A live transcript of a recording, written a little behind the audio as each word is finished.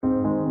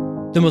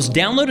The most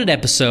downloaded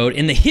episode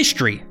in the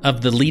history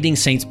of the Leading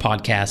Saints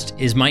podcast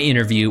is my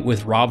interview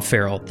with Rob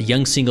Farrell, the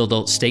young single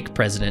adult stake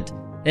president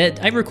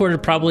that I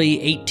recorded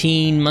probably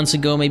 18 months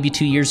ago, maybe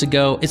 2 years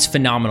ago. It's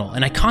phenomenal.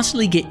 And I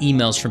constantly get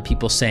emails from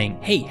people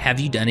saying, hey, have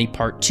you done a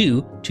part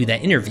 2 to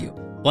that interview?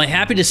 Well, I'm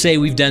happy to say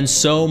we've done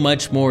so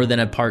much more than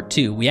a part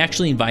 2. We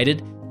actually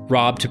invited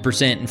Rob to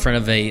present in front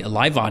of a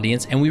live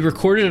audience, and we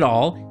recorded it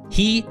all.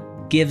 He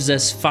gives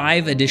us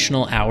 5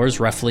 additional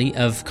hours, roughly,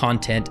 of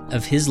content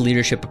of his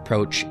leadership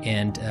approach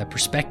and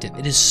perspective.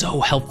 It is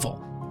so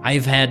helpful.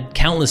 I've had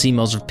countless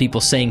emails of people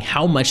saying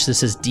how much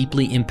this has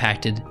deeply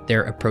impacted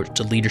their approach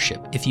to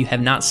leadership. If you have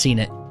not seen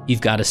it,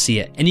 you've got to see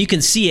it. And you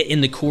can see it in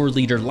the Core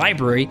Leader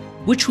Library,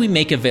 which we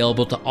make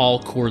available to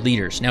all core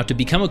leaders. Now, to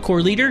become a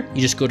core leader,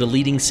 you just go to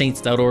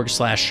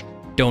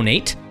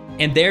leadingsaints.org/donate.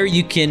 And there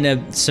you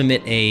can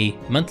submit a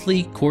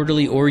monthly,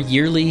 quarterly, or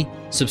yearly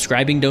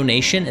subscribing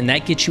donation, and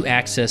that gets you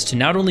access to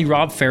not only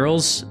Rob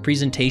Farrell's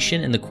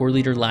presentation in the Core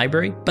Leader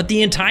Library, but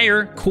the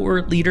entire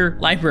Core Leader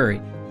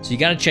Library. So you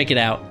got to check it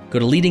out. Go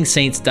to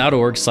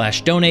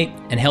leadingsaints.org/donate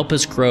and help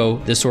us grow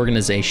this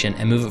organization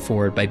and move it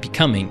forward by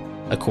becoming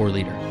a core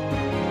leader.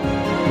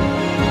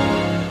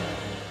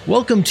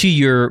 Welcome to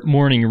your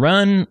morning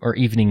run or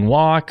evening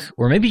walk,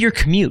 or maybe your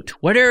commute,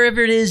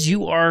 whatever it is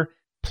you are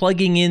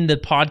plugging in the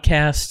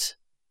podcast.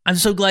 I'm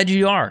so glad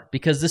you are,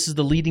 because this is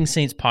the Leading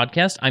Saints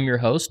podcast. I'm your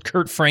host,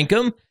 Kurt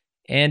Francom.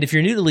 And if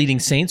you're new to Leading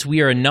Saints,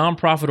 we are a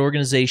nonprofit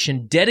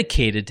organization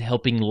dedicated to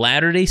helping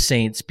Latter-day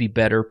Saints be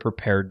better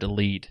prepared to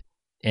lead.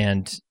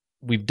 And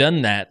we've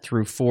done that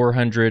through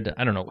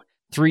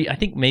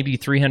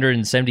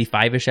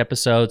 375-ish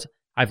episodes.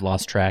 I've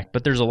lost track,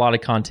 but there's a lot of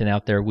content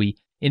out there. We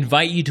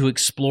invite you to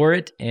explore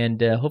it,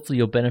 and hopefully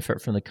you'll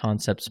benefit from the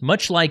concepts,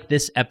 much like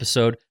this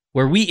episode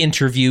where we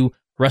interview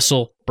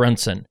Russell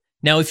Brunson.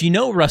 Now, if you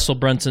know Russell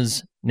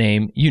Brunson's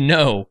name, you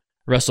know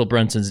Russell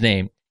Brunson's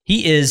name.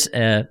 He is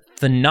a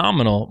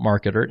phenomenal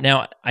marketer.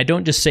 Now, I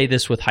don't just say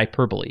this with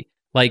hyperbole.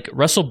 Like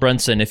Russell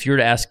Brunson, if you were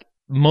to ask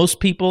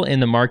most people in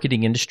the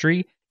marketing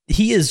industry,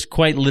 he is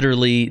quite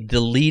literally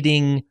the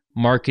leading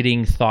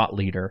marketing thought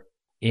leader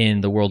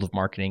in the world of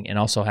marketing, and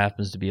also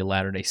happens to be a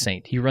Latter-day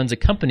Saint. He runs a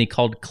company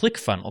called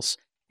ClickFunnels,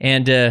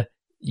 and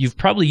you've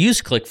probably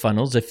used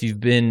ClickFunnels if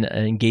you've been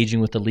engaging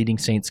with the Leading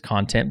Saints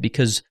content,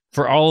 because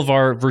for all of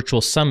our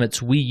virtual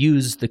summits, we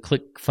use the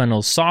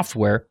ClickFunnels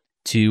software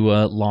to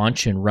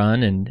launch and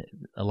run and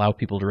allow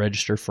people to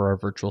register for our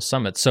virtual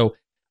summits. So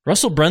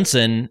Russell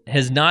Brunson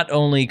has not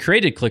only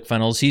created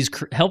ClickFunnels, he's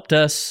helped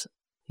us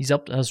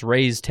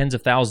raise tens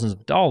of thousands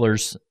of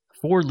dollars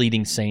for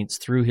Leading Saints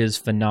through his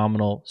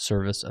phenomenal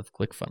service of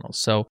ClickFunnels.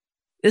 So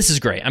this is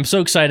great. I'm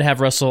so excited to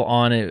have Russell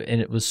on, and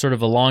it was sort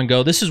of a long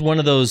go. This is one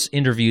of those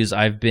interviews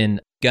I've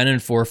been gunning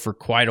for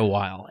quite a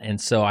while.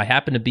 And so I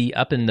happened to be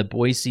up in the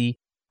Boise,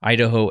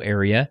 Idaho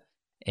area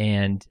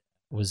and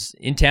was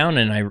in town,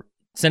 and I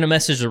sent a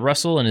message to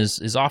Russell in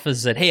his office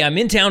and said, hey, I'm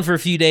in town for a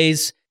few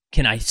days.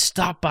 Can I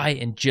stop by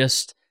and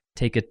just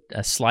take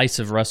a slice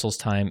of Russell's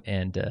time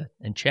and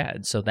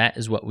chat? So that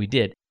is what we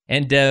did.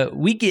 And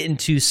we get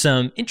into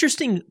some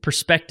interesting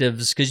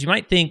perspectives, because you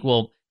might think,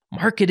 well,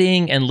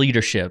 marketing and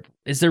leadership,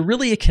 is there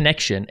really a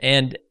connection?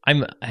 And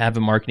I have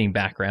a marketing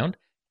background.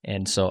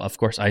 And so, of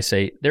course, I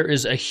say there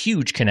is a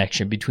huge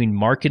connection between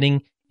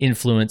marketing,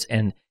 influence,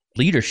 and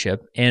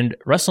leadership. And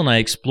Russell and I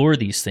explore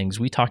these things.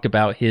 We talk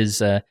about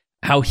his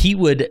how he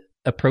would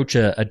approach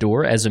a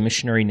door as a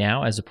missionary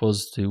now, as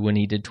opposed to when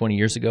he did 20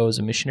 years ago as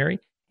a missionary.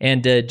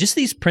 And just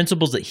these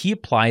principles that he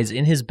applies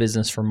in his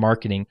business for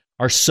marketing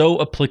are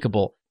so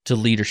applicable to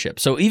leadership.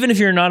 So even if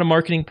you're not a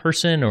marketing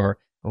person, or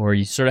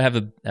you sort of have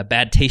a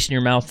bad taste in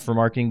your mouth for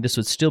marketing, this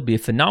would still be a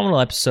phenomenal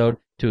episode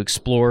to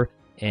explore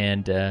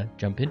and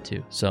jump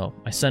into. So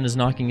my son is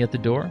knocking at the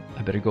door.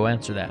 I better go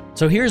answer that.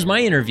 So here's my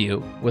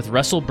interview with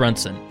Russell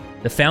Brunson,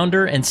 the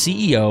founder and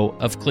CEO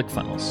of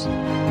ClickFunnels.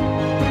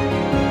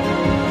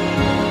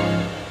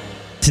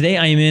 Today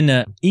I am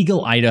in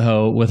Eagle,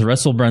 Idaho with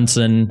Russell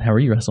Brunson. How are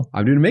you, Russell?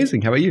 I'm doing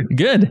amazing. How about you?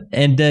 Good.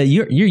 And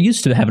you're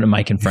used to having a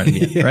mic in front of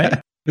you, yeah. Right?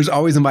 There's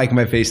always a mic in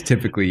my face,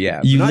 typically, yeah.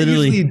 You not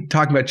literally usually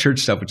talking about church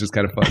stuff, which is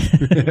kind of fun.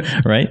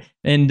 Right?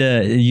 And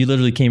you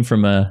literally came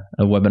from a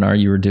webinar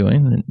you were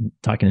doing, and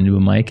talking into a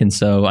mic. And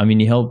so, I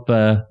mean, you help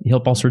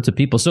all sorts of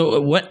people.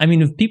 So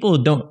if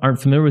people aren't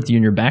familiar with you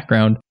and your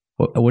background,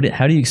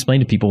 how do you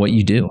explain to people what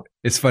you do?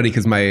 It's funny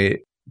because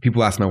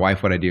people ask my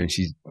wife what I do, and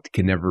she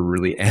can never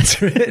really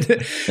answer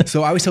it.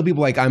 So I always tell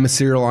people, like, I'm a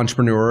serial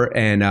entrepreneur,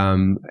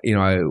 and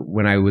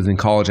when I was in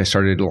college, I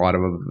started a lot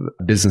of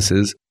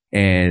businesses,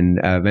 and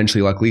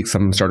eventually, luckily,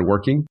 some of them started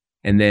working,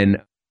 and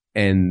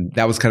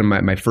that was kind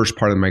of my first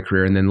part of my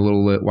career. And then a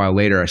little while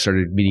later, I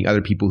started meeting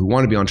other people who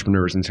want to be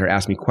entrepreneurs and started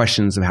asking me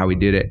questions of how we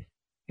did it,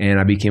 and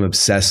I became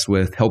obsessed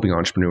with helping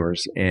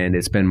entrepreneurs, and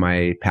it's been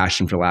my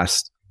passion for the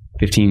last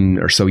 15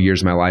 or so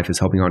years of my life is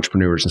helping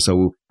entrepreneurs. And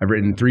so I've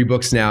written 3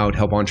 books now to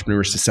help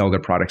entrepreneurs to sell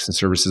their products and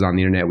services on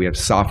the internet. We have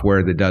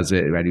software that does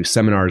it. I do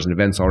seminars and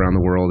events all around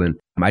the world. And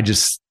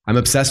I'm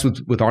obsessed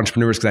with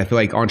entrepreneurs, because I feel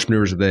like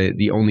entrepreneurs are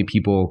the only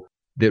people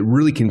that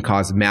really can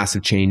cause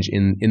massive change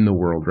in the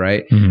world,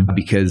 right?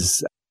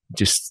 Because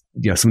just,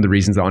 some of the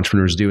reasons that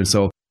entrepreneurs do. And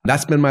so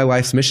that's been my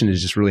life's mission,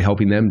 is just really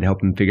helping them, to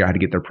help them figure out how to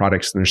get their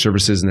products and their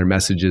services and their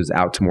messages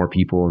out to more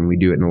people. And we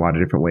do it in a lot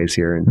of different ways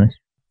here. And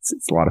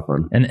it's a lot of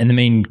fun. And the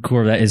main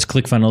core of that is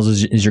ClickFunnels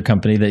is your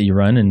company that you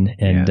run.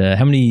 And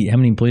how many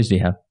employees do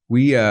you have?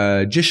 We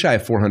just shy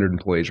of 400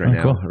 employees right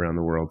now around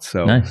the world.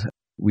 So nice.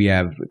 We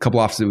have a couple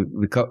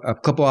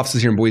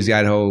offices here in Boise,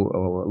 Idaho,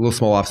 a little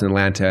small office in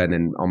Atlanta, and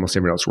then almost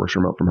everyone else works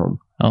remote from home.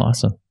 Oh,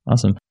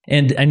 awesome.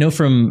 And I know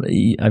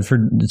I've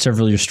heard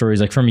several of your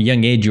stories, like from a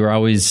young age, you were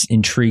always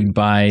intrigued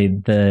by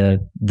the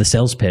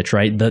sales pitch,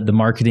 right? The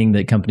marketing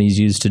that companies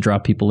use to draw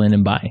people in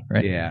and buy,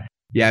 right?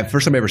 Yeah.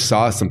 First time I ever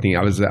saw something,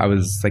 I was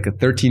like a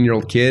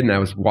 13-year-old kid, and I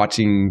was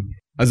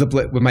up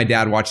with my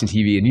dad watching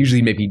TV, and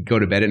usually maybe he'd go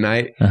to bed at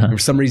night. For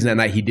some reason that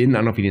night he didn't. I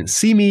don't know if he didn't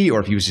see me or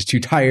if he was just too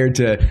tired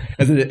to.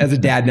 As a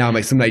dad now, I'm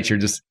like, some nights you're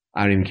just,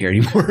 I don't even care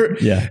anymore.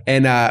 Yeah.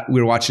 And we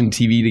were watching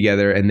TV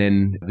together, and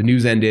then the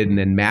news ended, and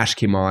then MASH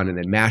came on, and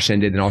then MASH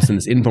ended, and all of a sudden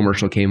this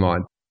infomercial came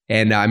on.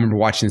 And I remember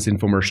watching this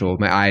infomercial with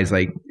my eyes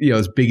like,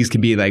 as big as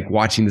can be, like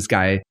watching this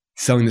guy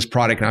selling this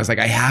product. And I was like,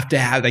 I have to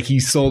have, like, he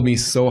sold me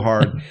so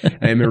hard. And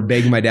I remember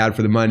begging my dad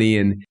for the money,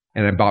 and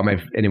I bought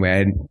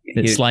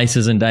it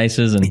slices and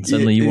dices, and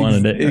suddenly you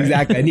wanted it. Right?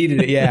 Exactly. I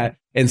needed it. Yeah.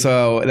 And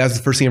so that was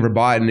the first thing I ever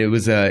bought. And it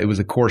was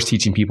a course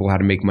teaching people how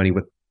to make money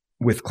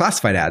with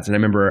classified ads. And I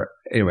remember,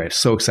 anyway, it was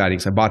so exciting.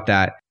 So I bought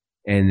that,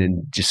 and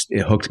then just,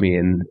 it hooked me.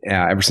 And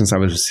ever since I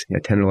was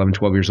 10, 11,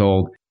 12 years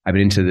old, I've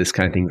been into this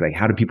kind of thing, like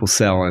how do people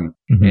sell?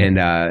 And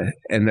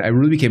I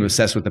really became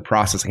obsessed with the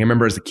process. Like I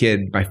remember as a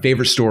kid, my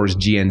favorite store was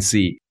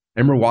GNC. I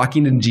remember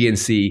walking into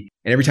GNC,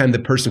 and every time the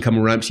person come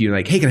run up to you,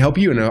 like, hey, can I help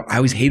you? And I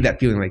always hated that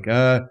feeling, like,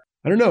 I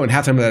don't know. And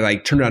half the time I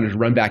like turn around and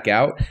run back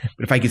out.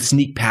 But if I could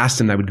sneak past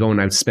them, I would go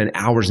and I would spend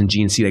hours in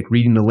GNC, like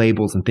reading the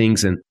labels and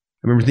things. And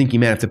I remember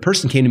thinking, man, if the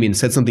person came to me and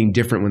said something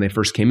different when they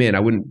first came in, I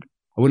wouldn't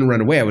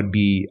run away. I would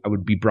be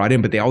brought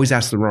in, but they always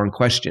asked the wrong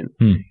question.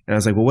 And I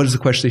was like, well, what is the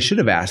question they should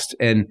have asked?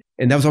 And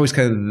that was always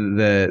kind of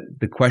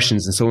the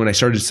questions. And so when I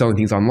started selling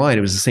things online,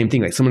 it was the same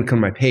thing. Like someone would come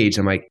to my page,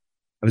 I'm like,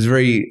 I was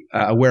very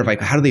aware of like,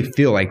 how do they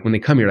feel like when they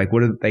come here? Like,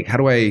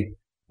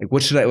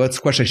 what's the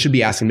question I should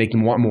be asking, make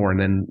them want more?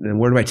 And then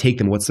where do I take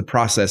them? What's the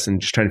process?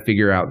 And just trying to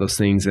figure out those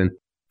things. And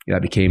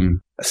that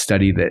became a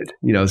study that,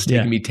 it's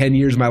taken me 10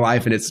 years of my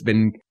life, and it's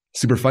been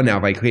super fun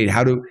now. Like, hey,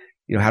 how do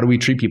we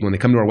treat people when they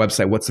come to our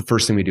website? What's the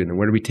first thing we do? And then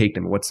where do we take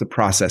them? What's the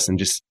process? And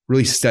just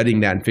really studying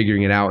that and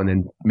figuring it out, and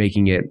then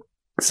making it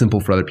simple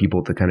for other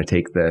people to kind of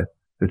take the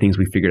things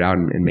we figured out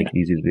and make it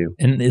easy to do.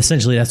 And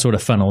essentially that's what a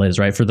funnel is,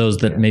 right? For those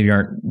that maybe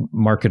aren't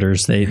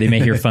marketers, they may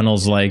hear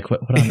funnels like,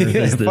 what on earth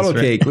is this? Funnel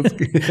right?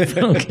 cake.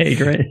 Funnel cake,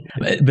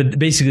 right? But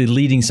basically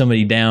leading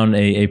somebody down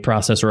a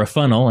process or a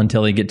funnel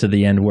until they get to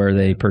the end where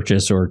they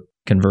purchase or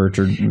convert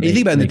or you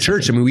think about in the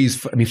church,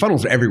 something.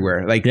 Funnels are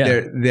everywhere. Like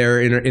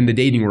they're in the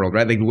dating world,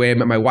 right? Like the way I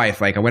met my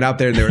wife, like I went out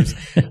there and there was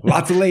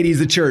lots of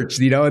ladies at church,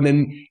 and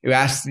then you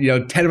asked,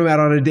 10 of them out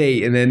on a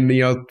date, and then,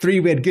 3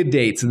 we had good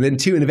dates, and then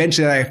 2, and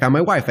eventually I found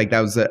my wife. Like that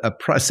was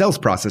a sales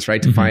process,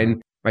 right? To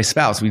find my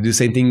spouse. We do the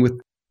same thing with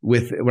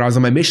when I was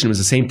on my mission, it was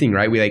the same thing,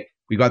 right?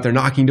 We got there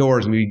knocking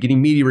doors, and we were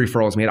getting media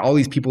referrals. We had all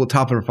these people at the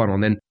top of our funnel,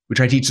 and then we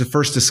tried to teach the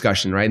first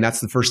discussion, right? And that's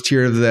the first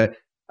tier of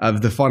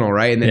the funnel,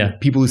 right? And then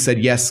people who said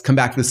yes come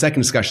back to the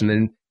second discussion.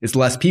 Then it's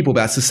less people,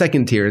 but that's the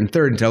second tier and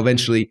third, until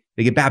eventually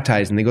they get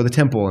baptized and they go to the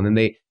temple, and then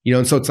they,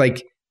 and so it's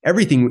like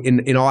everything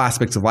in all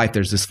aspects of life,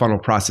 there's this funnel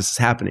process is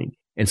happening.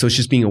 And so it's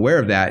just being aware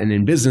of that. And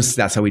in business,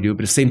 that's how we do it.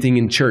 But the same thing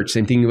in church,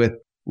 same thing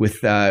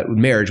with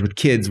marriage, with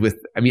kids,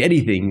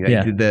 anything.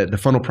 The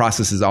funnel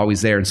process is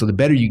always there. And so the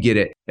better you get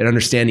at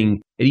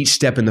understanding at each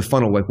step in the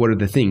funnel, like what are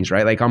the things,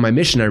 right? Like on my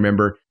mission, I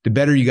remember the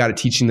better you got at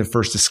teaching the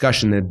first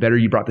discussion, the better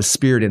you brought the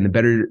spirit in, the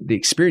better the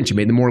experience you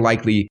made, the more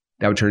likely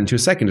that would turn into a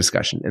second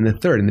discussion and the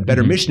third. And the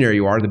better missionary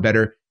you are, the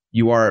better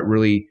you are at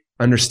really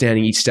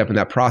understanding each step in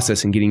that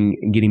process and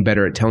getting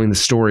better at telling the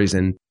stories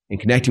and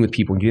connecting with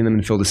people and getting them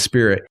to feel the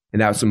spirit.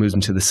 And that's what moves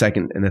them to the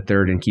second and the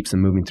third and keeps them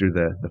moving through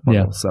the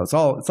funnel. Yeah. So it's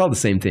all the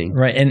same thing.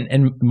 Right.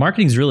 And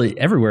marketing's really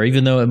everywhere,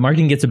 even though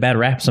marketing gets a bad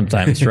rap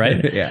sometimes,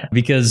 right? Yeah.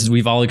 Because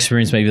we've all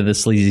experienced maybe the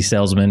sleazy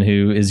salesman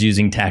who is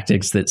using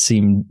tactics that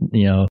seem,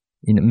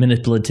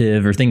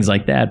 manipulative or things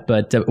like that.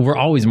 But we're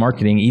always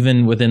marketing,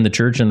 even within the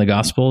church and the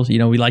gospel.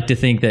 We like to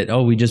think that,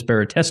 we just bear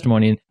a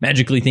testimony and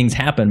magically things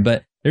happen.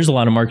 But there's a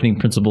lot of marketing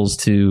principles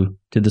to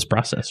this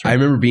process. Right? I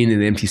remember being in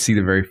the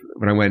MTC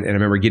when I went, and I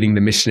remember getting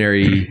the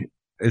missionary.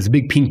 It was a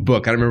big pink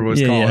book. I don't remember what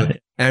it was called. Yeah.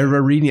 And I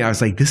remember reading it. I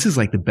was like, this is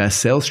like the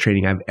best sales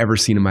training I've ever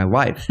seen in my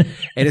life.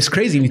 And it's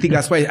crazy. And you think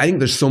that's why I think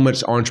there's so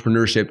much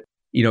entrepreneurship,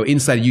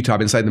 inside of Utah,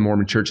 inside the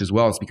Mormon church as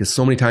well. It's because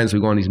so many times we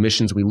go on these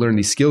missions, we learn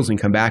these skills, and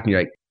we come back and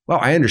you're like, well,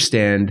 I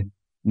understand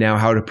now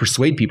how to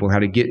persuade people, how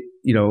to get,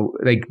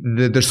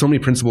 there's so many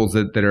principles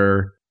that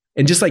are,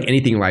 and just like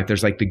anything in life,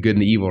 there's like the good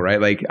and the evil, right?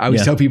 Like I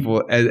always tell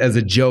people as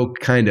a joke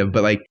kind of,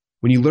 but like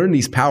when you learn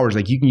these powers,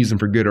 like you can use them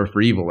for good or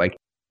for evil. Like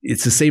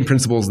it's the same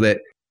principles that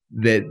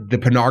the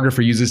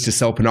pornographer uses to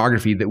sell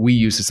pornography that we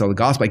use to sell the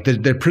gospel. Like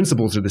the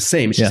principles are the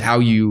same. It's just how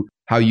you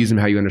how you use them,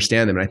 how you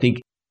understand them. And I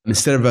think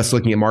instead of us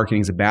looking at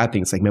marketing as a bad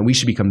thing, it's like, man, we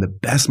should become the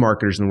best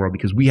marketers in the world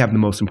because we have the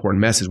most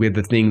important message. We have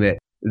the thing that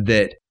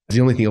is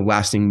the only thing of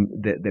lasting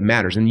that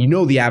matters. And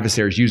the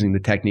adversary is using the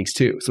techniques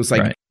too. So it's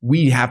like,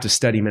 we have to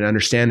study them and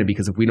understand them,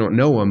 because if we don't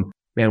know them,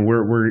 man,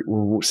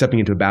 we're stepping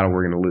into a battle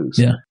we're going to lose.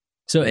 Yeah.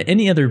 So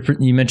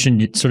you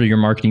mentioned sort of your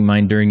marketing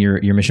mind during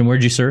your mission. Where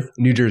did you serve?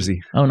 New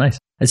Jersey. Oh, nice.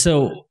 And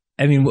so,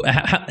 I mean,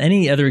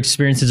 any other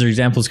experiences or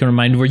examples come to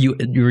mind where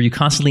you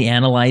constantly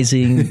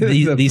analyzing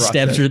these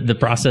steps or the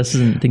processes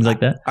and things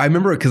like that? I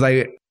remember because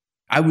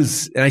I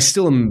was, and I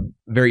still am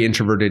very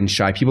introverted and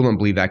shy. People don't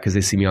believe that because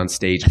they see me on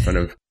stage in front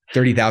of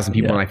 30,000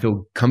 people and I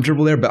feel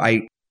comfortable there. But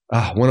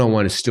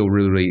one-on-one is still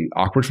really, really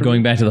awkward for me.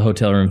 Going back to the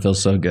hotel room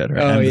feels so good,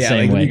 right? Oh, yeah.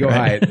 Like when you go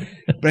hide.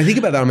 But I think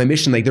about that on my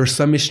mission. Like there were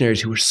some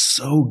missionaries who were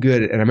so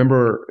good. And I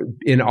remember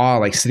in awe,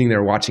 like sitting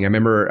there watching. I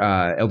remember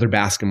Elder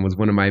Bascom was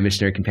one of my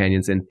missionary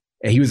companions. And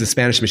he was a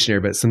Spanish missionary,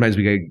 but sometimes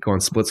we could go on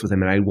splits with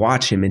him. And I'd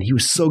watch him and he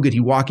was so good. He'd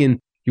walk into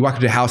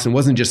the house and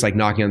wasn't just like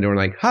knocking on the door and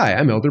like, hi,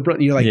 I'm Elder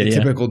Brunson. The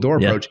typical door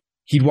approach.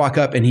 He'd walk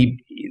up and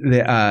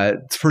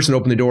the person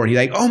opened the door and he'd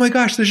like, oh my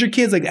gosh, there's your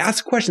kids. Like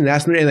ask questions,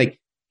 ask them. And like,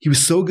 he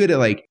was so good at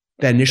like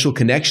that initial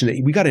connection that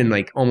we got in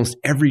like almost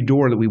every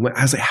door that we went.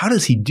 I was like, how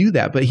does he do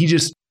that? But he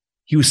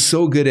was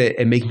so good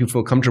at making people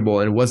feel comfortable.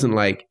 And it wasn't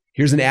like,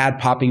 here's an ad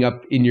popping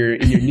up in your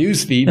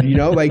news feed,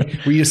 like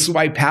where you just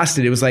swipe past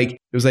it. It was like,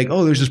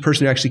 oh, there's this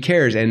person who actually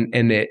cares. And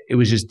it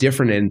was just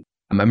different. And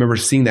I remember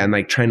seeing that and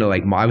like trying to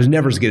like, I was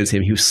never as good as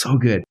him. He was so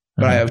good.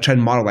 But I was trying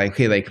to model like,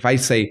 okay, like if I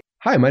say,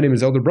 hi, my name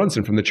is Elder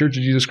Brunson from the Church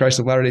of Jesus Christ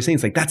of Latter-day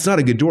Saints. Like that's not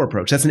a good door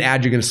approach. That's an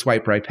ad you're going to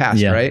swipe right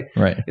past, right?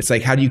 Right. It's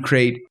like, how do you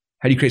create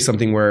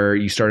something where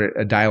you start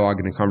a dialogue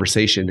and a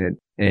conversation?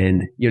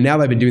 And now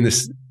that I've been doing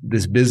this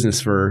business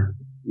for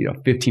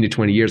 15 to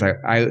 20 years,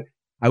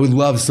 I would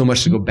love so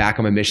much to go back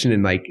on my mission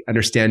and like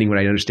understanding what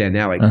I understand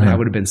now. Like I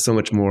would have been so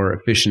much more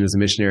efficient as a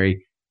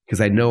missionary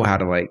because I know how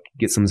to like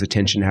get someone's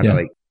attention, how to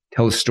like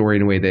tell a story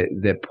in a way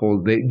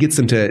that gets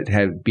them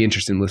to be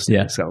interested in listening.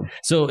 Yeah.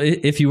 So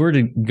if you were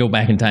to go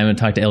back in time and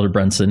talk to Elder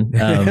Brunson,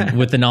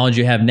 with the knowledge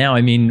you have now,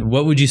 I mean,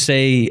 what would you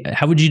say?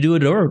 How would you do a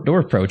door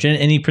approach?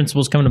 Any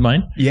principles come to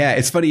mind? Yeah,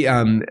 it's funny.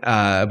 A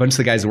bunch of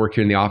the guys that work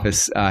here in the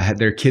office,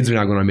 their kids are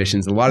now going on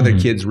missions. A lot of their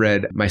kids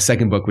read my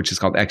second book, which is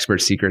called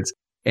Expert Secrets.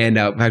 And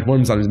in fact,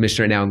 one was on his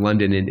mission right now in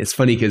London. And it's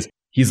funny because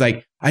he's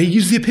like, I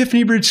used the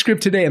Epiphany Bridge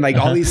script today and like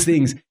all these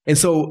things. And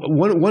so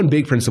one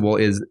big principle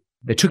is,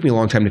 it took me a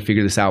long time to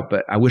figure this out,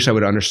 but I wish I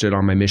would have understood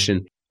on my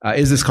mission,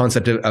 is this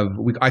concept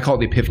I call it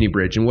the Epiphany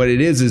Bridge. And what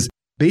it is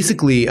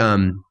basically,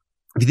 if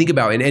you think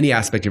about in any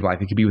aspect of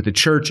life, it could be with the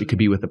church, it could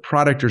be with a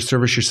product or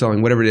service you're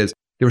selling, whatever it is,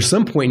 there was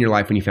some point in your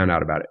life when you found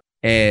out about it.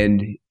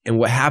 And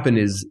what happened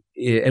is,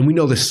 and we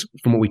know this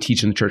from what we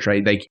teach in the church,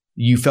 right? Like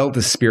you felt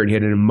the Spirit, you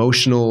had an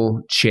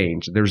emotional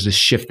change. There was a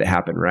shift that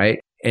happened, right?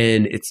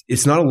 And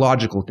it's not a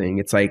logical thing.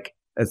 It's like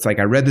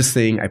I read this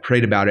thing, I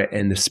prayed about it,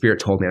 and the Spirit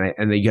told me,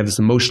 and then you have this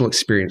emotional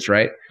experience,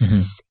 right?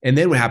 Mm-hmm. And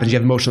then what happens? You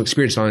have emotional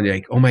experience, and you're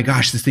like, oh my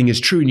gosh, this thing is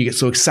true, and you get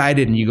so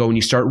excited, and you go and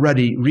you start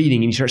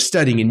reading, and you start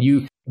studying, and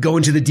you go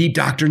into the deep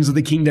doctrines of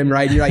the kingdom,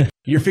 right? And you're like,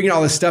 you're figuring out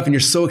all this stuff, and you're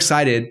so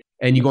excited,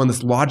 and you go on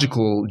this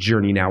logical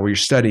journey now, where you're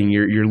studying,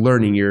 you're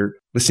learning, you're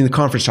listening to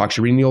conference talks,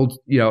 you're reading the old,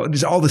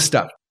 there's all this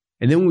stuff.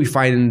 And then when we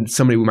find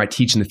somebody we might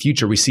teach in the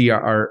future, we see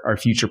our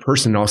future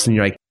person, and all of a sudden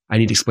you're like, I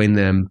need to explain to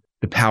them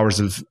the powers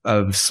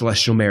of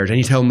celestial marriage. I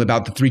need to tell them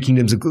about the three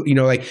kingdoms of,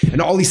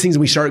 and all these things. And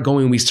we start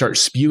going, we start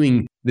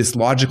spewing this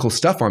logical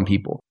stuff on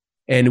people.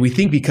 And we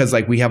think because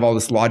like we have all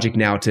this logic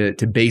now to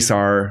base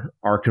our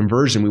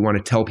conversion, we want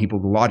to tell people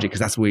the logic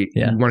because that's what we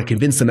want to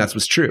convince them that's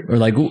what's true. Or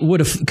like,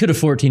 could a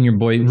 14-year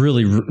boy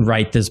really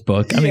write this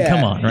book? I mean,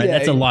 come on, right?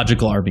 That's a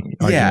logical argument,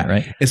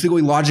 right? It's what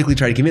we logically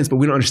try to convince, but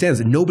we don't understand is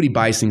that nobody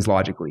buys things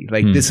logically.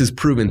 Like this is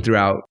proven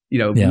throughout,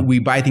 we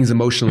buy things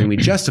emotionally and we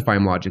justify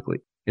them logically.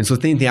 And so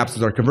the thing that happens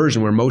with our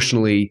conversion, we're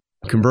emotionally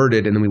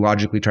converted, and then we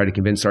logically try to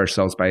convince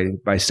ourselves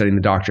by studying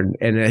the doctrine.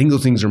 And I think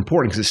those things are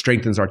important because it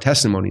strengthens our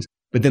testimonies.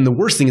 But then the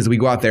worst thing is that we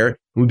go out there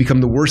and we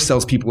become the worst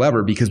salespeople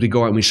ever because we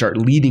go out and we start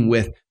leading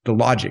with the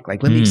logic.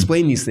 Like, let me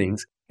explain these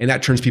things. And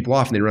that turns people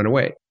off and they run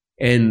away.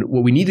 And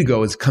what we need to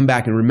go is come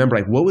back and remember,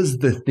 like, what was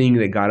the thing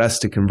that got us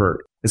to convert?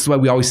 This is why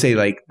we always say,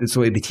 like, that's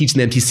why they teach in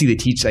the MTC, they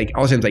teach, like,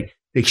 all the time, like,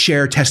 they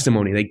share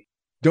testimony. Like,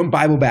 don't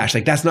Bible bash.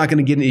 Like, that's not going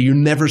to get you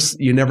never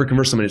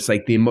convert someone. It's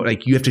like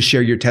you have to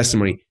share your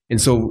testimony. And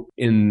so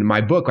in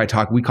my book,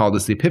 we call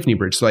this the Epiphany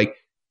Bridge. So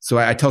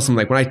I tell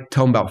someone, like, when I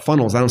tell them about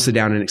funnels, I don't sit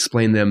down and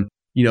explain them,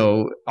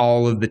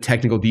 all of the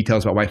technical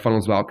details about why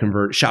funnels will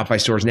convert Shopify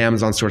stores and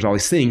Amazon stores, all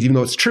these things. Even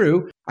though it's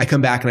true, I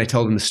come back and I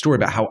tell them the story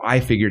about how I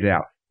figured it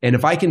out. And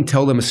if I can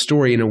tell them a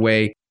story in a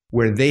way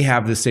where they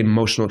have the same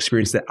emotional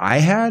experience that I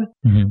had,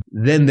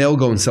 then they'll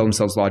go and sell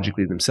themselves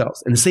logically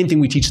themselves. And the same thing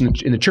we teach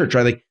in the church,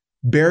 right? Like,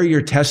 bear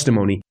your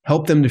testimony,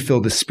 help them to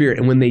feel the Spirit.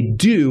 And when they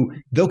do,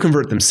 they'll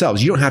convert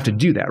themselves. You don't have to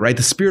do that, right?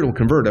 The Spirit will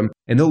convert them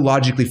and they'll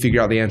logically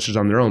figure out the answers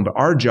on their own. But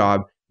our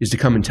job is to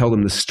come and tell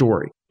them the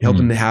story, help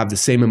them to have the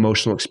same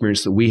emotional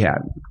experience that we had.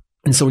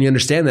 And so when you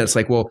understand that, it's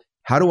like, well,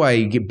 how do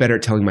I get better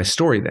at telling my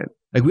story then?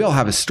 Like we all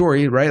have a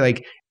story, right?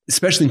 Like,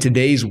 especially in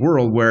today's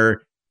world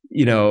where,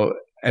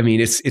 I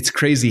mean, it's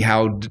crazy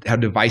how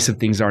divisive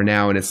things are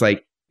now. And it's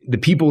like the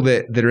people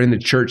that are in the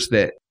church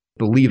that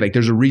believe, like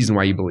there's a reason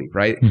why you believe,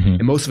 right? Mm-hmm.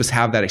 And most of us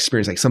have that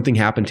experience, like something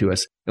happened to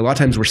us. A lot of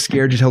times we're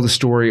scared to tell the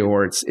story,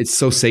 or it's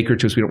so sacred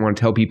to us we don't want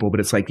to tell people. But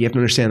it's like you have to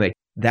understand, like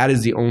that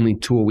is the only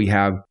tool we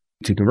have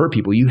to convert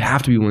people. You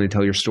have to be willing to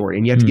tell your story,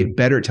 and you have to get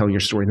better at telling your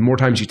story. The more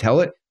times you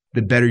tell it,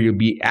 the better you'll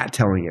be at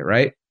telling it,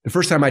 right? The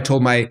first time I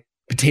told my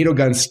potato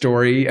gun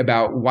story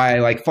about why I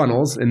like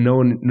funnels, and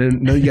none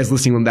of you guys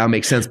listening will now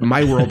make sense, but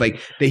my world, like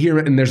they hear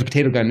it and there's a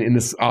potato gun in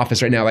this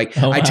office right now. Like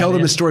I tell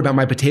them the story about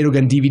my potato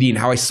gun DVD and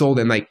how I sold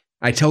it, and like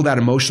I tell that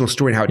emotional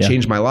story and how it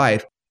changed my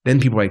life. Then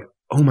people are like,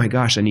 oh my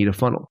gosh, I need a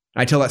funnel.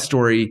 I tell that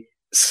story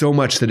so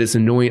much that it's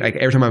annoying. Like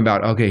every time I'm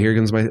about, okay, here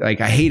comes I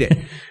hate it.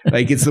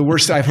 Like it's the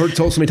worst I've heard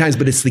told so many times,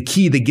 but it's the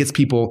key that gets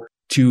people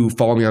to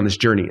follow me on this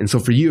journey. And so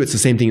for you, it's the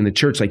same thing in the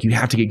church. Like you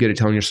have to get good at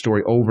telling your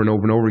story over and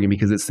over and over again,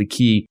 because it's the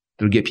key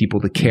that'll get people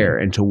to care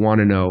and to want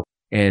to know.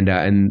 And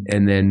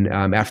then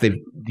after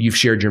you've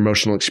shared your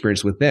emotional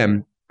experience with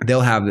them,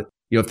 they'll have,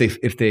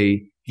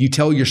 if you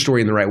tell your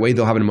story in the right way,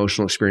 they'll have an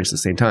emotional experience at the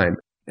same time.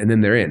 And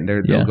then they're in.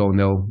 They'll go and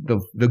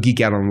they'll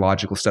geek out on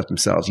logical stuff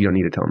themselves. You don't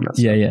need to tell them that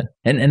stuff. Yeah.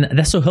 And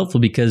that's so helpful,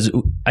 because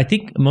I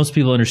think most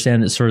people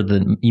understand that sort of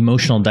the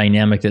emotional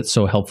dynamic that's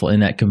so helpful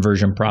in that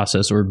conversion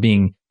process, or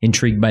being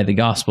intrigued by the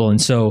gospel.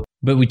 And so,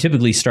 but we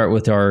typically start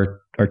with our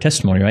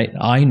testimony, right?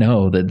 I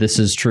know that this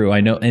is true. I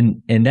know,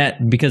 and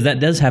that, because that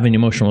does have an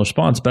emotional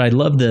response. But I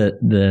love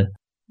the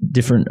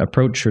different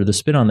approach or the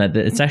spin on that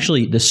it's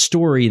actually the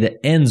story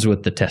that ends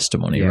with the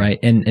testimony, right?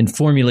 And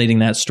formulating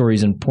that story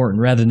is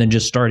important, rather than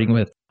just starting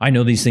with, I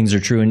know these things are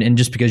true. And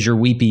just because you're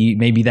weepy,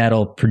 maybe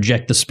that'll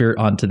project the Spirit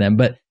onto them.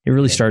 But it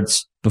really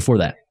starts before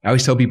that. I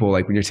always tell people,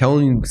 like when you're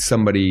telling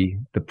somebody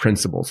the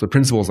principle, so the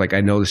principle is like, I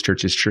know this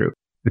church is true.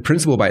 The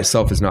principle by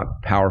itself is not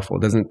powerful.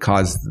 It doesn't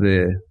cause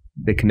the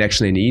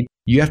connection they need.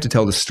 You have to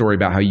tell the story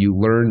about how you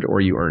learned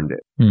or you earned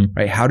it,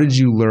 right? How did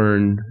you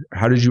learn?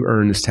 How did you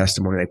earn this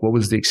testimony? Like, what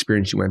was the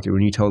experience you went through?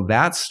 When you tell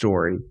that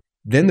story,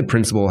 then the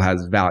principle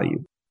has value,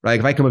 right? Like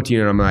if I come up to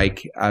you and I'm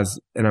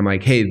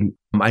like, hey,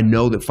 I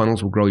know that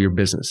funnels will grow your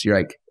business. You're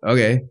like,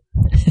 okay.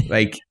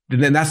 Like,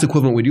 then that's the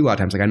equivalent we do a lot of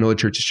times. Like, I know the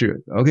church is true.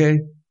 Okay.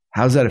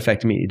 How does that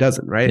affect me? It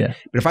doesn't, right? Yeah.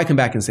 But if I come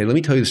back and say, let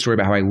me tell you the story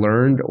about how I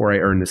learned or I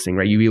earned this thing,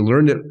 right? You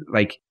learned it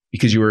like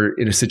because you were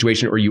in a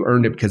situation, or you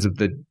earned it because of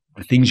the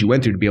things you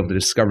went through to be able to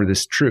discover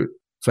this truth.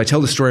 So I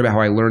tell the story about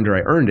how I learned or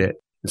I earned it.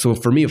 And so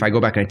for me, if I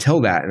go back and I tell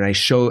that and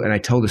I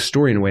tell the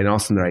story in a way, and all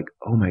of a sudden they're like,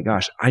 oh my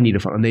gosh, I need a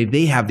funnel. And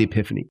they have the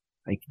epiphany.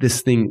 Like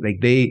this thing,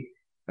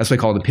 that's what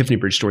I call the epiphany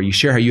bridge story. You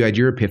share how you had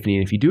your epiphany.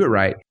 And if you do it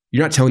right,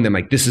 you're not telling them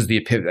like, this is the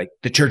epiphany, like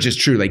the church is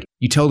true. Like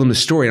you tell them the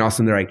story and all of a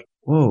sudden they're like,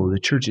 whoa, the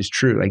church is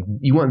true. Like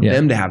you want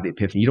them to have the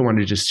epiphany. You don't want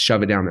to just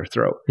shove it down their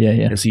throat. Yeah.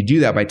 And so you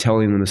do that by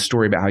telling them the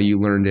story about how you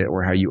learned it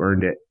or how you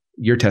earned it,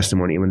 your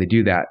testimony. And when they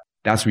do that,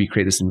 that's where you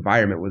create this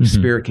environment where the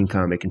Spirit can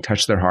come, it can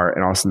touch their heart,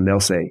 and all of a sudden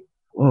they'll say,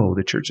 whoa,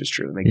 the church is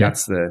true. Like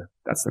that's the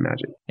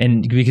magic.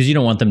 And because you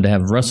don't want them to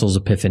have Russell's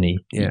epiphany,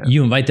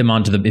 you invite them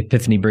onto the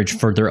epiphany bridge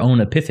for their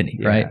own epiphany,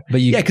 right? But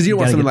because you don't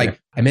want someone like,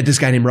 I met this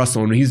guy named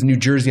Russell, and he's in New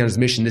Jersey on his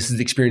mission. This is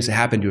the experience that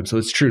happened to him. So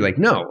it's true. Like,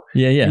 no.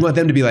 You want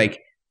them to be like,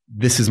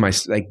 this is my,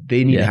 like,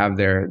 they need to have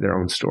their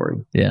own story.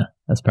 Yeah.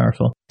 That's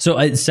powerful. So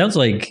it sounds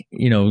like,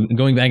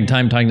 going back in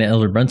time, talking to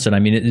Elder Brunson,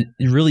 I mean,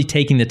 really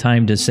taking the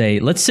time to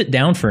say, let's sit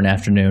down for an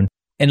afternoon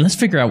and let's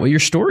figure out what your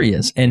story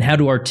is and how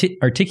to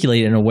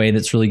articulate it in a way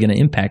that's really going to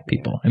impact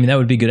people. I mean, that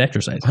would be good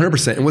exercise.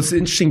 100%. And what's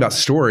interesting about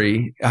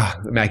story,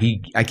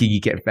 Mackie, I could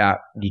geek out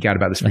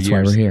about this for years. That's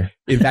why we're here.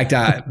 In fact,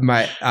 I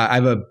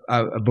have a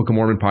Book of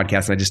Mormon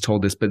podcast, and I just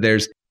told this, but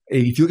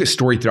if you look at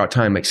story throughout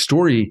time, like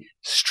story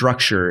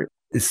structure,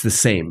 it's the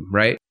same,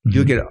 right? If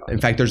you look at,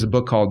 in fact, there's a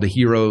book called The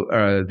Hero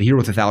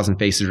with 1,000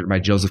 Faces, written by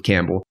Joseph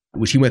Campbell,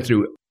 which he went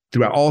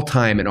throughout all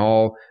time and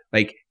all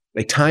like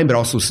time, but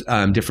also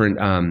different,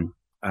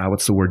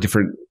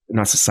 different,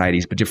 not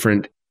societies, but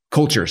different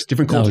cultures,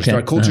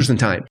 cultures and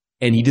time.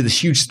 And he did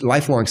this huge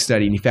lifelong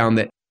study, and he found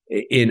that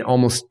in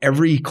almost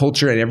every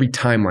culture and every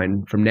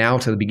timeline, from now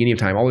to the beginning of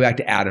time, all the way back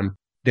to Adam,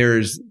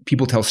 there's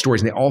people tell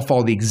stories, and they all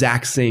follow the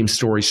exact same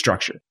story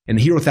structure. And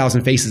The Hero with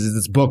 1,000 Faces is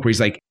this book where he's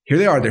like, here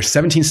they are, there's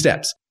 17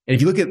 steps. And if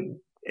you look at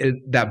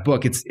that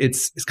book, it's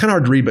kind of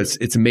hard to read, but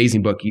it's an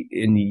amazing book.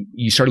 And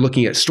you start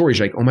looking at stories,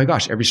 you're like, oh my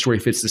gosh, every story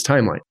fits this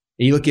timeline.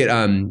 And you look at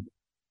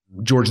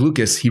George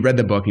Lucas, he read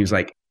the book, and he was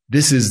like,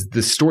 this is the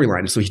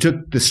storyline. So he took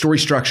the story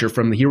structure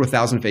from The Hero with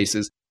 1,000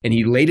 Faces, and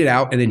he laid it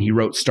out, and then he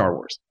wrote Star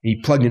Wars. And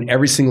he plugged in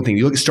every single thing.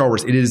 You look at Star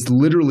Wars, it is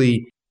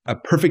literally a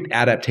perfect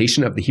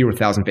adaptation of The Hero with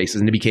 1,000 Faces,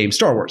 and it became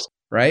Star Wars,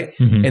 right?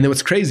 And then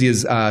what's crazy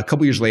is a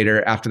couple years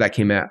later, after that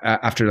came out,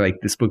 after like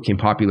this book became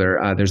popular,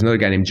 there's another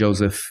guy named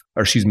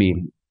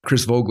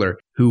Chris Vogler,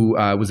 who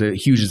was a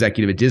huge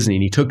executive at Disney,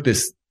 and he took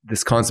this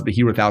concept of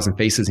Hero with 1,000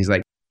 Faces, and he's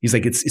like,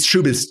 it's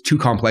true, but it's too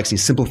complex. And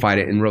he simplified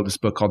it and wrote this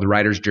book called The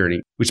Writer's Journey,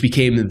 which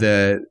became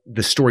the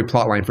story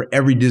plot line for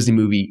every Disney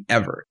movie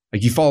ever.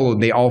 Like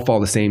they all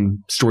follow the same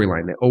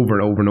storyline over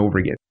and over and over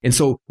again. And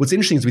so what's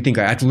interesting is we think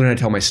I have to learn how to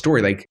tell my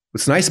story. Like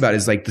what's nice about it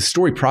is like the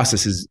story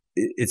process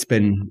it's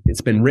been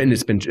written,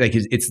 it's been like,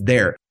 it's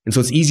there. And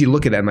so it's easy to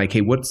look at that and like,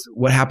 hey,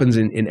 what happens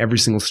in every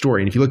single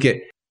story? And if you look at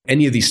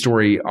any of these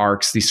story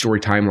arcs, these story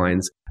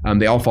timelines,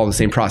 they all follow the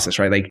same process,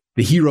 right? Like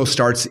the hero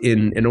starts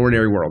in an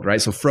ordinary world, right?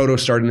 So Frodo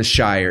started in the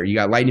Shire. You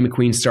got Lightning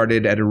McQueen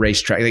started at a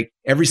racetrack. Like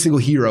every single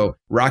hero,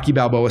 Rocky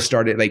Balboa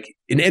started like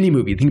in any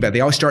movie. Think about it.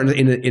 They always start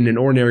in an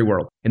ordinary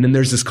world. And then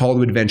there's this call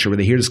to adventure where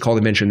they hear this call to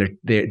adventure and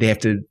they have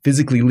to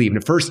physically leave.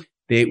 And at first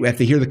they have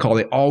to hear the call.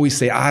 They always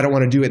say, I don't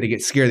want to do it. They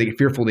get scared. They get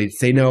fearful. They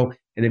say no.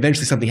 And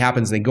eventually something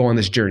happens and they go on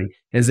this journey.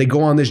 And as they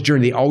go on this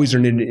journey, they always are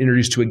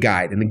introduced to a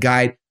guide, and the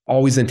guide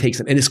always then takes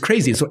them. And it's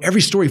crazy. And so every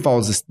story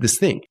follows this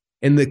thing.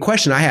 And the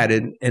question I had,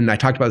 and I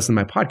talked about this in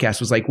my podcast,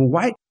 was like, well,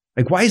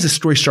 why is the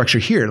story structure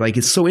here? Like,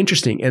 it's so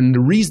interesting. And the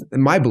reason,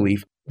 in my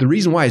belief, the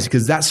reason why is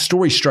because that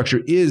story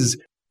structure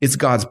it's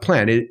God's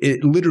plan.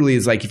 It literally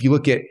is like, if you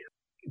look at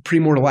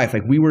pre-mortal life,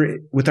 like we were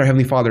with our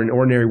Heavenly Father in an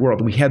ordinary world,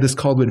 and we had this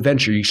call to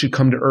adventure. You should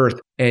come to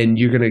earth and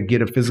you're going to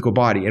get a physical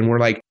body. And we're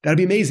like, that'd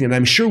be amazing. And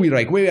I'm sure we're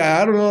like, wait,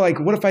 I don't know, like,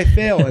 what if I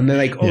fail? And then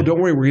like, oh,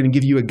 don't worry, we're going to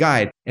give you a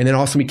guide. And then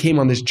also we came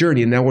on this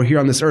journey, and now we're here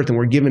on this earth, and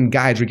we're given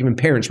guides, we're given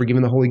parents, we're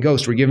given the Holy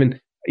Ghost, we're given,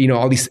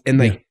 all these, and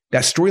like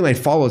that storyline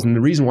follows. And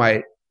the reason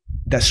why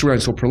that storyline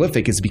is so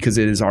prolific is because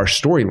it is our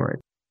storyline.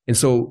 And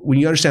so when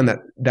you understand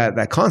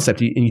that concept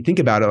and you think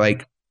about it,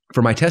 like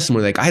for my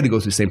testimony, like I had to go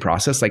through the same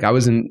process. Like I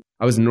was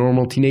a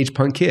normal teenage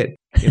punk kid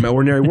in my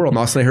ordinary world. And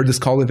all of a sudden I heard this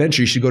call to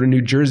adventure. You should go to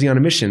New Jersey on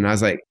a mission. And I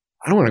was like,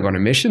 I don't want to go on a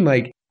mission.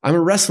 Like I'm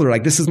a wrestler.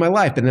 Like this is my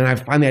life. And then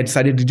I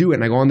decided to do it,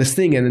 and I go on this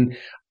thing, and then,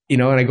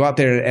 and I go out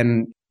there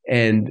and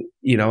I'm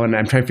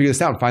trying to figure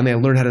this out. And finally I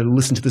learned how to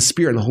listen to the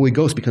Spirit, and the Holy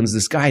Ghost becomes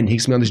this guide and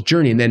takes me on this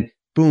journey. And then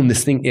boom,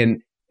 this thing.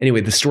 And anyway,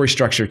 the story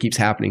structure keeps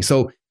happening.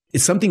 So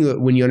it's something that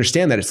when you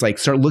understand that, it's like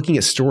start looking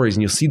at stories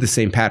and you'll see the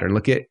same pattern.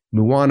 Look at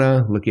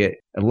Moana, look at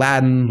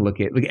Aladdin, look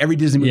at every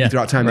Disney movie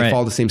throughout time. They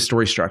follow the same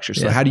story structure.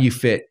 So how do you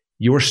fit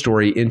your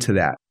story into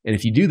that? And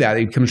if you do that,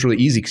 it becomes really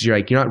easy because you're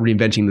not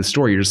reinventing the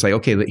story. You're just like,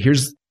 okay,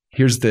 here's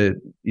the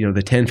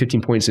the 10,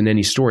 15 points in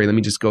any story. Let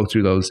me just go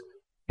through those,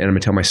 and I'm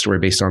gonna tell my story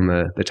based on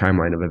the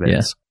timeline of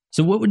events. Yeah.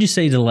 So what would you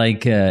say to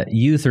like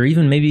youth or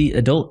even maybe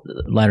adult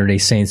Latter-day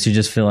Saints who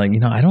just feel like,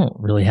 I don't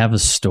really have a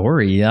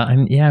story. I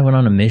went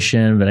on a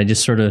mission, but it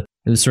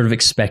was sort of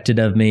expected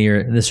of me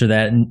or this or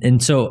that.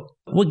 And so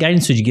what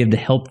guidance would you give to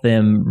help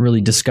them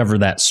really discover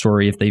that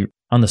story if they,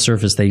 on the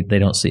surface, they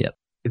don't see it?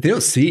 If they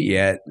don't see it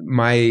yet,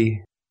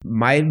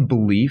 my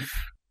belief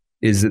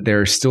is that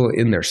they're still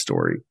in their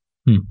story.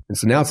 And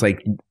so now it's like,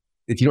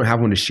 if you don't have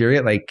one to share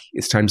yet, like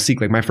it's time to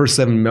seek. Like my first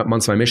 7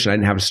 months of my mission, I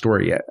didn't have a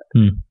story yet.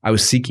 I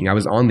was seeking. I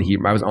was on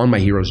my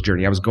hero's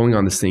journey. I was going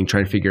on this thing,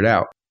 trying to figure it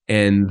out.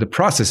 And the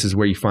process is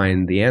where you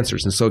find the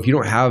answers. And so if you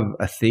don't have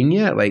a thing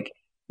yet, like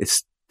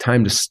it's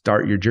time to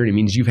start your journey. It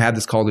means you've had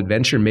this call to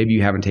adventure, and maybe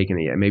you haven't taken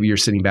it yet. Maybe you're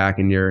sitting back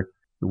and you're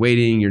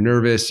waiting, you're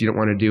nervous, you don't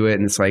want to do it.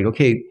 And it's like,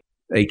 okay,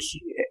 like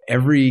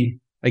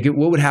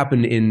what would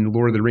happen in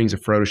Lord of the Rings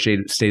if Frodo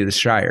stayed at the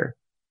Shire?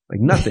 Like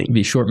nothing. It'd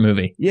be a short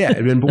movie. Yeah,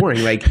 it'd been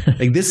boring. Like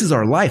this is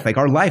our life. Like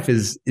our life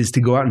is to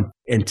go out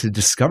and to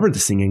discover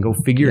this thing and go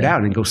figure it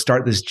out and go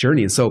start this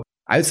journey. And so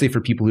I would say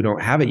for people who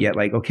don't have it yet,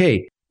 like,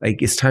 okay,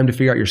 like it's time to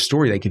figure out your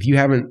story. Like if you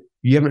haven't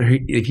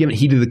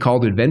heeded the call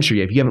to adventure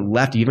yet, if you haven't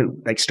left, you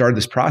haven't like started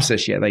this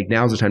process yet, like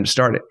now's the time to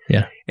start it.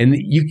 Yeah. And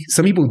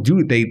some people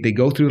do, they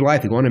go through their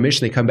life, they go on a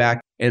mission, they come back.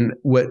 And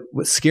what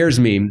scares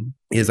me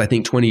is I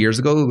think 20 years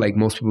ago, like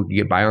most people could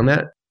get by on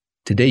that.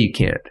 Today you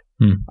can't.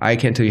 I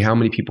can't tell you how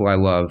many people I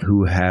love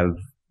who have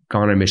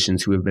gone on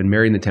missions, who have been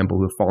married in the temple,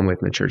 who have fallen away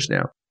from the church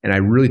now. And I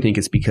really think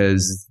it's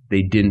because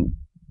they didn't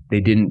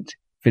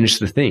finish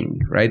the thing,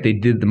 right? They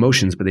did the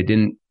motions, but they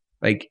didn't,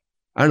 like,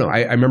 I don't know.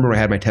 I remember when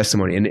I had my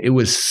testimony, and it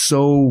was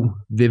so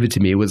vivid to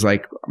me. It was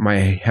like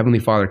my Heavenly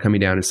Father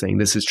coming down and saying,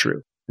 this is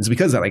true. It's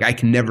because of that, like, I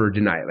can never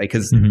deny it. Like,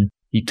 cause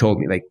he told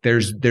me, like,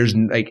 there's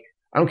like,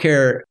 I don't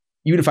care.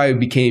 Even if I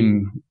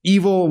became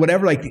evil,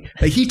 whatever, like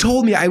he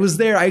told me, I was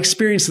there, I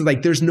experienced it.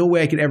 Like, there's no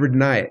way I could ever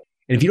deny it.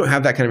 And if you don't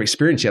have that kind of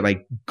experience yet,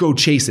 like, go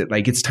chase it.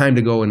 Like, it's time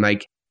to go. And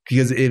like,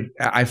 because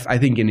I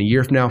think in a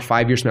year from now,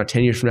 5 years from now,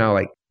 10 years from now,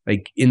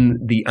 like in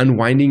the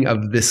unwinding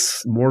of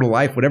this mortal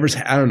life, whatever's,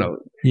 I don't know.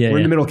 We're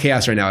in the middle of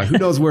chaos right now. Who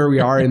knows where we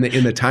are in the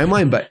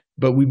timeline,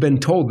 but we've been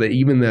told that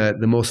even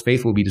the most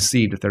faithful will be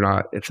deceived if they're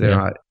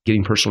not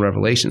getting personal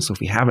revelation. So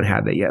if we haven't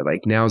had that yet,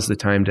 like now's the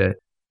time to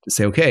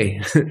say, okay,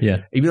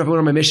 even if I went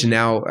on my mission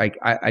now, like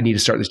I need to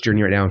start this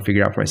journey right now and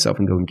figure it out for myself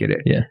and go and get it.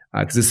 Yeah.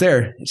 Cause it's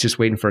there. It's just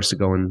waiting for us to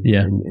go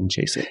and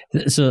chase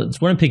it. So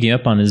what I'm picking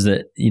up on is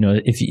that,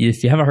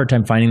 if you have a hard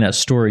time finding that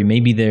story,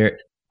 maybe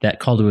that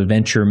call to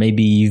adventure,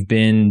 maybe you've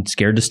been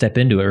scared to step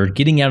into it, or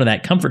getting out of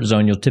that comfort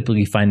zone, you'll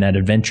typically find that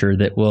adventure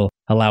that will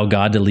allow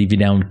God to lead you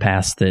down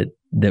paths that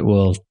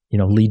will,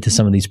 lead to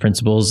some of these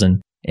principles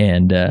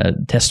and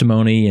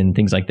testimony and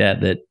things like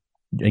that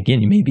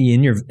again, you may be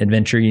in your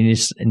adventure. You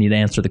just need to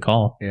answer the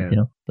call. Yeah. You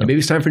know? So. Maybe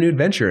it's time for a new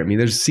adventure. I mean,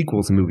 there's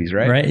sequels and movies,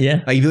 right? Right.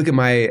 Yeah. Like if you look at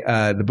my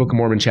the Book of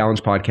Mormon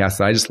Challenge podcast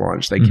that I just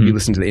launched, like if you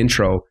listen to the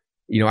intro,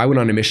 you know, I went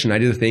on a mission, I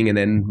did a thing, and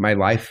then my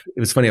life. It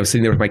was funny. I was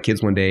sitting there with my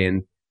kids one day,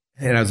 and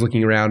I was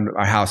looking around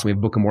our house, and we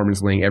have Book of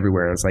Mormons laying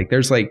everywhere. And I was like,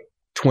 there's like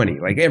 20,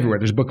 like everywhere.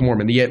 There's Book of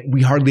Mormon, yet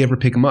we hardly ever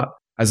pick them up.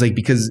 I was like,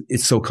 because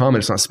it's so common,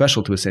 it's not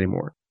special to us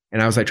anymore.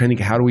 And I was like trying to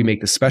think, how do we make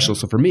this special?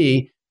 So for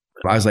me,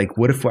 I was like,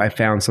 what if I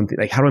found something,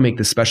 like how do I make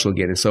this special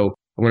again? And so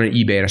I went on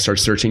eBay and I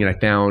started searching, and I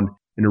found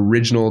an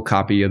original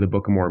copy of the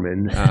Book of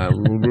Mormon,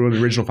 the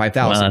original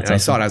 5,000. And I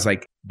saw it, I was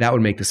like, that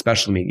would make this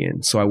special to me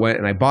again. So I went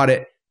and I bought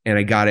it, and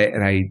I got it,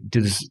 and I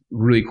did this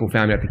really cool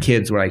family at the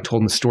kids where I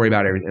told them the story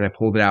about everything, and I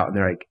pulled it out, and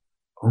they're like,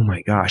 oh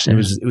my gosh. And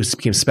it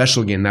became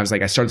special again. And I was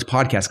like, I started this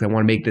podcast because I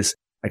want to make this,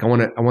 like I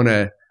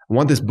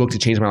want this book to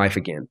change my life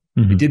again.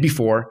 It did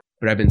before,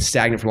 but I've been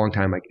stagnant for a long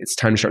time. Like it's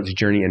time to start this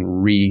journey and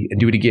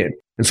do it again.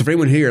 And so for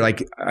anyone here,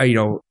 like,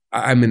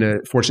 I'm in a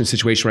fortunate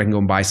situation where I can go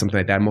and buy something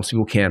like that. Most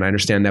people can, I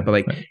understand that. But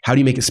like, how do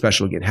you make it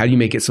special again? How do you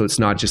make it so it's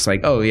not just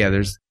like, oh yeah,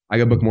 I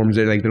got Book of Mormons,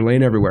 like they're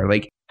laying everywhere.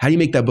 Like, how do you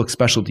make that book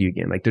special to you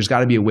again? Like, there's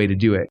got to be a way to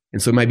do it.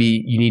 And so it might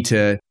be, you need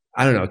to,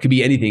 I don't know, it could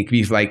be anything. It could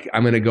be like,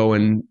 I'm going to go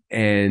and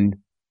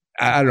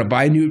I don't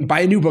know,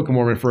 buy a new Book of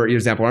Mormon, for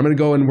example. I'm going to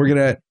go and I'm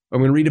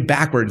going to read it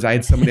backwards. I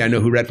had somebody I know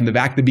who read from the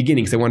back at the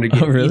beginning because I wanted to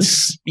get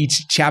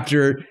each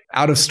chapter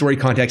out of story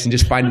context and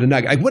just find the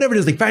nugget. Like whatever it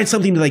is, like find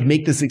something to like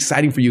make this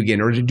exciting for you again,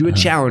 or to do a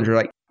challenge. Or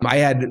like I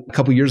had a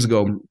couple years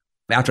ago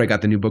after I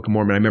got the new Book of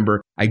Mormon, I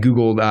remember I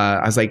Googled,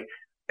 I was like,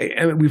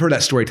 and we've heard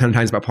that story a ton of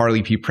times about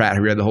Parley P. Pratt,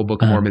 who read the whole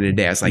Book of Mormon in a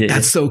day. I was like,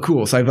 that's so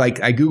cool. So I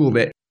Googled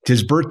it to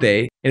his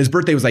birthday, and his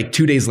birthday was like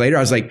 2 days later. I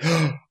was like,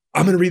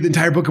 I'm going to read the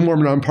entire Book of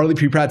Mormon on Parley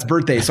P. Pratt's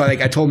birthday. So I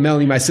told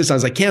Melanie, my sister, I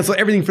was like, cancel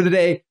everything for the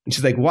day. And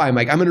she's like, why? I'm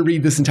like, I'm going to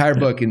read this entire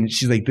book. And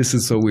she's like, this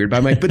is so weird. But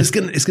I'm like, but it's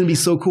going to be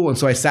so cool. And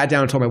so I sat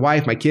down and told my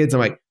wife, my kids,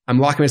 I'm like, I'm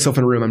locking myself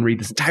in a room. I'm reading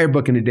this entire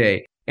book in a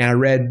day. And I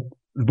read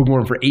the Book of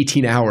Mormon for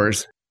 18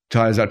 hours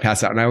until I was about to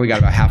pass out. And I only got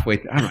about halfway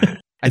through. I don't know.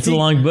 It's a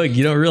long book.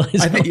 You don't realize.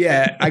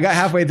 I got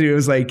halfway through. It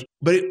was like,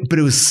 but it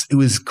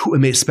was cool. It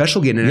made it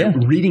special again.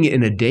 And reading it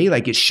in a day,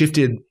 like it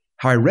shifted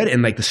how I read it,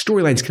 and like the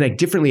storylines connect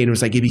differently, and it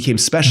was like it became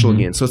special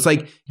again. So it's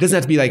like, it doesn't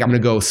have to be like I'm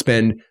going to go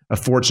spend a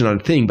fortune on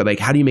a thing, but like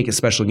how do you make it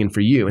special again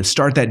for you and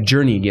start that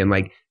journey again?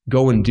 Like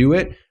go and do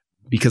it,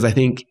 because I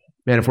think,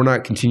 man, if we're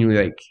not continually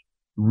like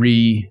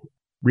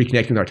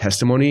reconnecting with our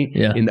testimony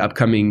in the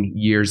upcoming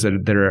years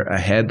that are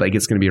ahead, like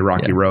it's going to be a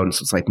rocky road. And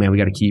so it's like, man, we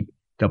got to keep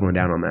doubling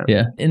down on that.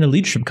 Yeah. In the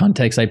leadership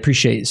context, I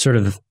appreciate sort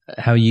of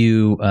how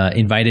you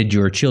invited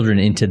your children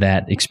into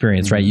that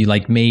experience, right?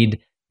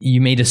 You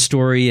made a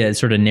story, a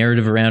sort of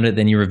narrative around it,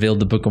 then you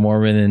revealed the Book of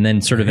Mormon, and then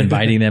sort of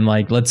inviting them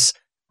like, let's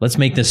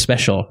make this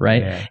special,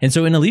 right? Yeah. And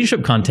so in a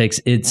leadership context,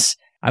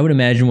 I would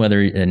imagine whether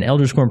an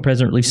elders quorum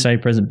president, relief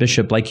society president,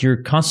 bishop, like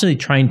you're constantly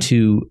trying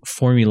to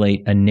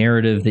formulate a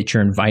narrative that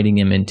you're inviting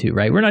them into,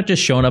 right? We're not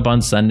just showing up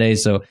on Sunday,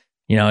 so,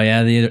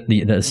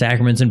 the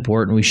sacrament's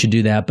important, we should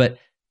do that. But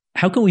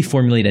how can we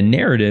formulate a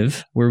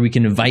narrative where we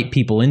can invite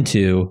people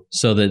into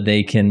so that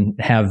they can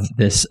have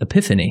this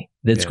epiphany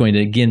that's going to,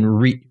 again,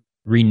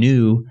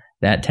 renew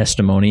that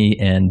testimony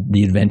and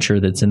the adventure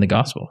that's in the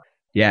gospel?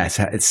 Yeah,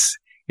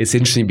 it's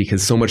interesting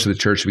because so much of the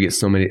church, we get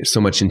so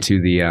much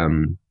into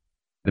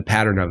the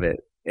pattern of it,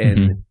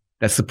 and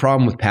that's the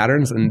problem with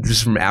patterns. And this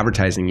is from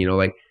advertising,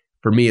 like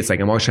for me, it's like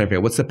I'm always trying to figure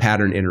out what's the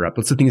pattern interrupt.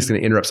 What's the thing that's going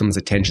to interrupt someone's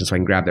attention so I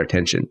can grab their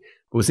attention?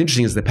 But what's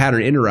interesting is the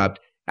pattern interrupt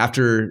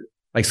after,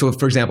 like, so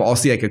for example, I'll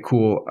see like a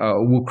cool,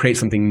 we'll create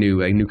something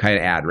new, like a new kind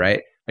of ad,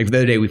 right? Like the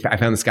other day, I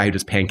found this guy who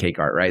does pancake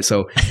art, right?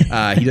 So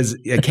he does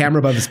a camera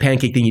above his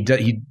pancake thing.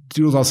 He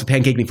doodles also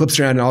pancake and he flips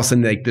around, and all of a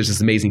sudden, like, there's this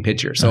amazing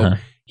picture. So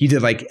he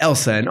did like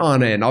Elsa and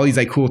Anna and all these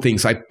like cool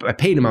things. So I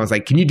paid him. I was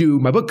like, can you do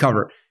my book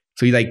cover?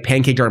 So he like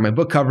pancaked art on my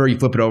book cover. You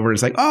flip it over, and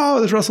it's like, oh,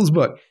 there's Russell's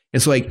book.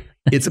 And so like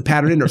it's a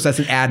pattern interrupt. So that's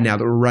an ad now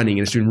that we're running,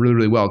 and it's doing really,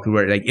 really well because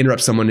we're like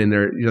interrupt someone in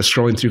there,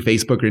 scrolling through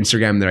Facebook or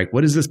Instagram, and they're like,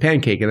 what is this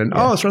pancake? And then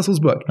oh, it's Russell's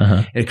book,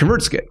 and it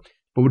converts good.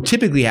 But what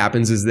typically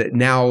happens is that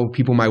now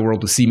people in my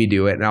world will see me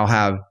do it, and I'll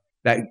have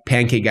that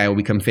pancake guy will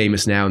become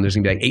famous now, and there's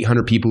going to be like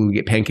 800 people who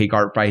get pancake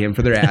art by him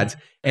for their ads.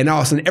 And all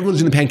of a sudden,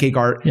 everyone's doing the pancake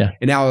art. Yeah.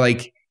 And now,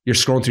 like, you're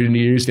scrolling through the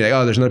news, like,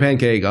 oh, there's another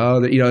pancake.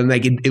 Oh, and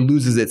like it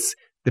loses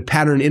the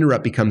pattern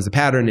interrupt becomes the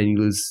pattern, and you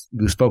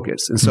lose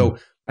focus. And so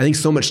I think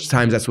so much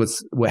times that's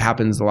what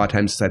happens a lot of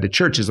times inside the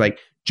church is like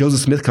Joseph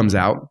Smith comes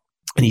out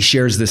and he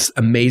shares this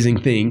amazing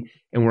thing,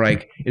 and we're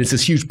like, and it's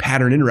this huge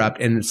pattern interrupt,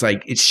 and it's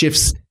like it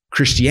shifts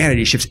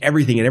Christianity, it shifts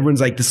everything, and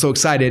everyone's like, this so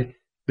excited,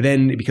 but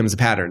then it becomes a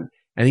pattern.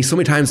 I think so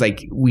many times,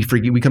 like we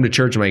forget, we come to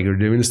church and like we're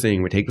doing this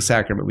thing, we take the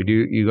sacrament,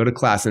 you go to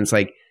class, and it's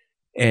like,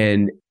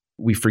 and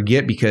we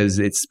forget because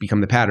it's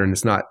become the pattern.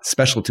 It's not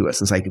special to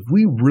us. It's like if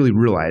we really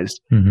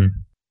realized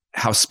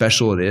how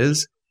special it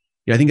is,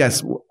 I think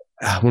that's one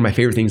of my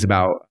favorite things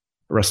about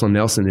Russell and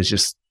Nelson is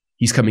just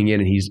he's coming in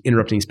and he's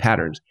interrupting these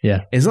patterns. Yeah,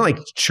 and it's not like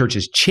church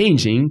is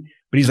changing,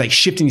 but he's like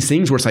shifting these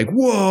things where it's like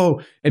whoa,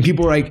 and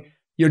people are like,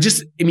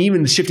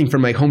 even shifting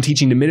from like home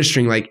teaching to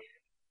ministering, like.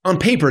 on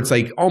paper, it's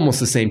like almost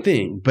the same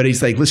thing, but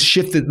he's like, let's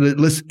shift it.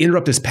 Let's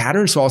interrupt this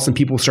pattern. So all of a sudden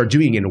people start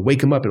doing it and wake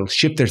them up. It'll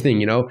shift their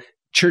thing,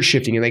 church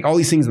shifting and like all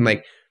these things. And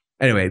like,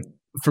 anyway,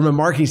 from a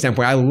marketing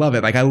standpoint, I love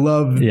it. Like I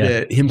love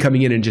him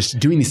coming in and just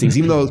doing these things,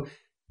 even though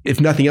if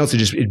nothing else,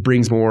 it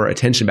brings more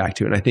attention back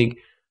to it. And I think,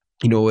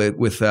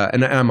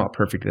 and I'm not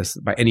perfect at this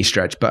by any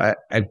stretch, but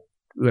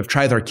I've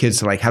tried with our kids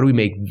to like, how do we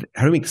make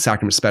the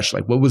sacrament special?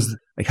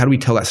 Like, how do we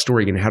tell that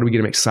story again? How do we get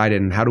them excited?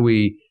 And how do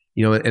we,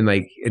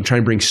 and try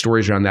and bring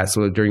stories around that.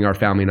 So during our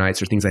family nights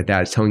or things like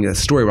that, it's telling a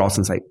story where all of a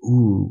sudden it's like,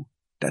 ooh,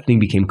 that thing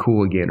became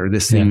cool again, or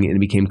this thing and it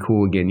became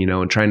cool again,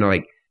 and trying to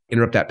like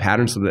interrupt that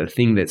pattern so that the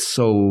thing that's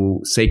so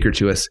sacred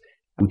to us,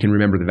 we can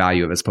remember the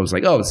value of it, as opposed to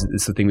like, oh,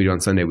 it's the thing we do on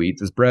Sunday. We eat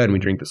this bread and we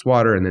drink this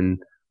water and then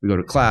we go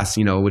to class,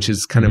 which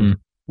is kind of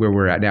where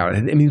we're at now.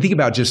 I mean, think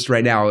about just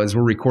right now as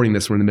we're recording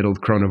this, we're in the middle of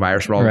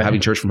coronavirus. We're all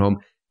having church from home.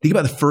 Think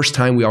about the first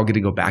time we all get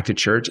to go back to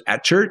church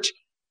at church.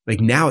 Like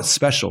now it's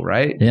special,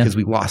 right? Yeah. Because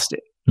we lost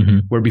it. Mm-hmm.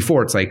 Where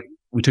before it's like,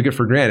 we took it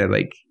for granted.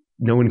 Like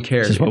no one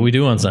cares. It's just what we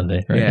do on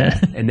Sunday. Right? Yeah.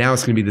 And now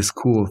it's going to be this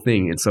cool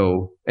thing. And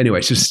so anyway,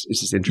 it's just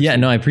interesting. Yeah,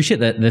 no, I appreciate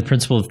that. The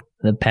principle of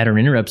the pattern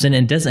interrupts. And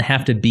it doesn't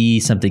have to be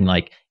something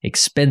like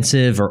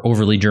expensive or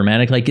overly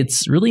dramatic. Like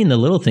it's really in the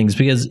little things,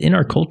 because in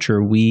our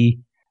culture, we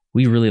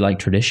really like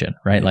tradition,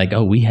 right? Like,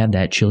 oh, we have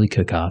that chili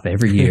cook-off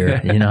every year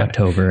in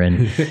October,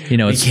 and it's,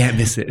 you can't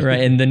miss it,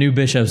 right? And the new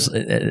bishops,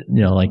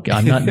 like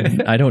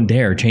I don't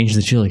dare change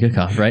the chili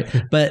cook-off, right?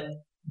 But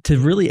to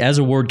really, as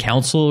a ward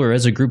council or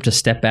as a group, to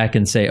step back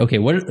and say, okay,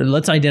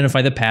 let's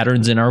identify the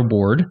patterns in our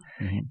ward,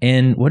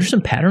 and what are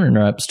some pattern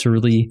interrupts to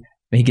really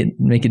make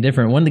it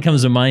different. One that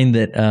comes to mind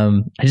that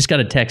I just got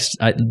a text.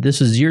 This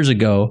was years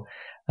ago.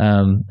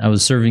 I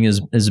was serving as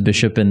a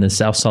bishop in the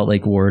South Salt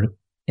Lake ward.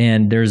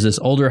 And there's this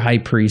older high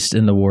priest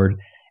in the ward,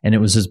 and it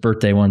was his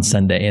birthday one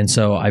Sunday. And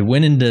so I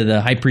went into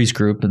the high priest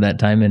group at that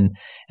time, and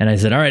I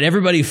said, all right,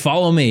 everybody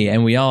follow me.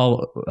 And we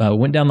all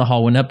went down the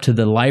hall, went up to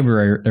the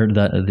library or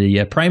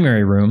the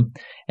primary room.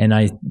 And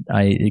I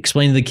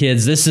explained to the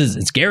kids,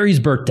 it's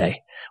Gary's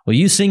birthday. Well,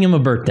 you sing him a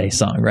birthday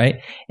song, right?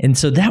 And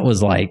so that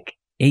was like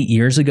 8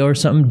 years ago or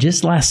something.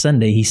 Just last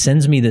Sunday, he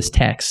sends me this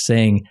text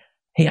saying,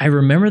 hey, I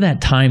remember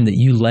that time that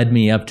you led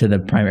me up to the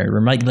primary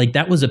room. Like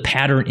that was a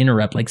pattern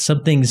interrupt. Like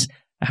something's,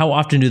 how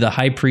often do the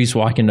high priests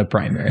walk into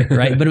primary,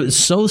 right? But it was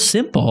so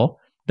simple,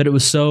 but it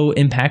was so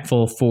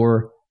impactful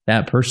for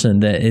that person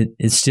that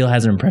it still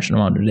has an impression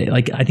on today.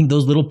 Like I think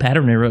those little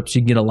pattern interrupts,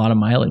 you can get a lot of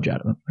mileage out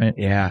of them, right?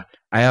 Yeah.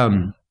 I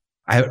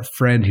have a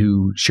friend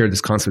who shared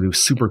this concept. It was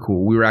super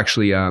cool. We were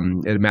actually at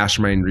a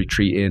mastermind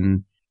retreat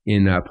in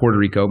Puerto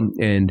Rico,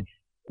 and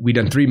we'd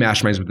done 3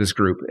 masterminds with this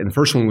group. And the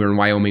first one, we were in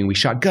Wyoming. We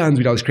shot guns.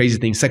 We did all these crazy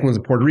things. Second one was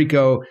in Puerto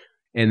Rico,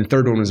 and the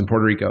third one was in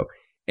Puerto Rico.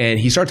 And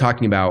he started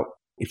talking about,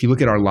 if you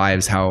look at our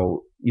lives, how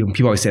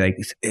people always say like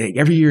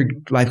every year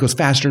life goes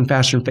faster and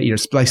faster, and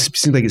life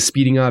seems like it's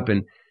speeding up,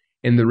 and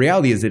the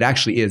reality is it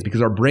actually is,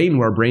 because what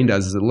our brain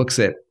does is it looks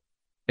at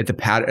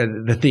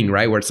the thing,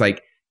 right, where it's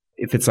like,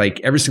 if it's like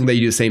every single day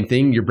you do the same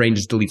thing, your brain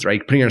just deletes, right?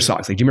 Putting on your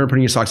socks, like, do you remember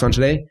putting your socks on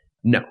today?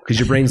 No, because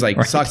your brain's like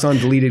right. Socks on,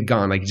 deleted,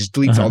 gone, like it just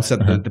deletes all the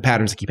stuff, the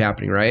patterns that keep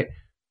happening, right?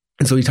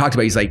 And so he talked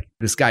about, he's like,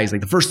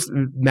 the first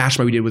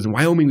mastermind we did was in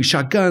Wyoming. We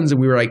shot guns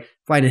and we were like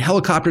flying in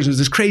helicopters. It was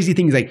this crazy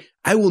thing. He's like,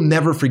 I will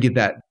never forget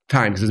that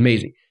time because it was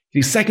amazing.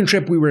 The second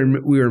trip we were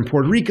in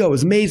Puerto Rico. It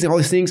was amazing. All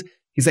these things.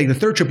 He's like, the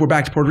third trip we're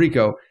back to Puerto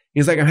Rico.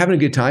 He's like, I'm having a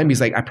good time.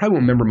 He's like, I probably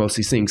won't remember most of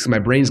these things. So my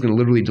brain's going to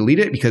literally delete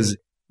it because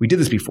we did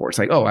this before. It's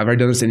like, oh, I've already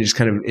done this. And it just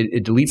kind of,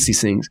 it deletes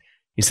these things.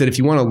 He said, if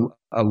you want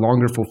a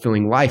longer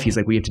fulfilling life, he's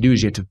like, what you have to do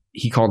is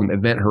he called them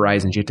event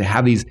horizons. You have to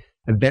have these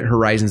event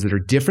horizons that are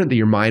different, that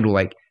your mind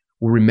will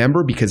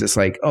remember, because it's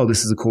like, oh,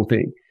 this is a cool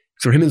thing.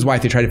 So for him and his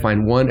wife, they try to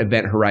find one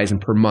event horizon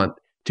per month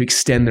to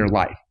extend their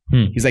life.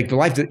 He's like, the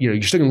life that,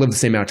 you're still going to live the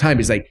same amount of time.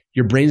 He's like,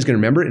 your brain's going to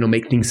remember it and it'll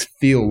make things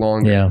feel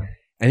longer. Yeah.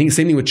 I think the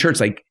same thing with church.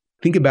 Like,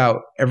 think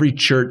about every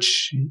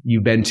church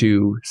you've been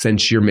to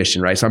since your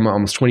mission, right? So I'm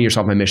almost 20 years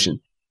off my mission.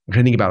 I'm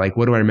trying to think about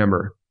what do I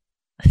remember?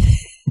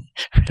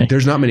 Right.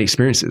 There's not many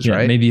experiences,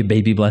 right? Maybe a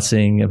baby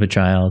blessing of a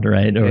child,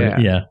 right? Or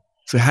yeah.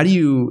 So how do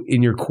you,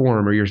 in your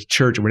quorum or your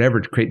church or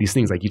whatever, create these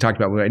things like you talked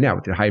about right now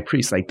with the high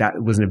priest? Like,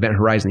 that was an event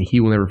horizon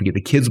he will never forget.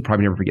 The kids will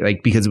probably never forget,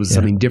 because it was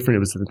something different. It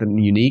was something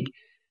unique.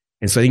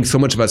 And so I think so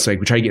much of us, we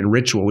try to get in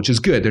ritual, which is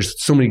good. There's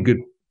so many good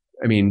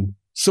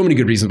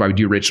reasons why we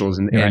do rituals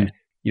and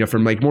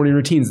from morning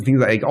routines and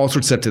things like all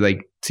sorts of stuff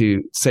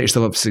to set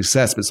yourself up for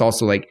success. But it's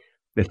also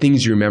the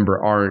things you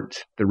remember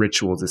aren't the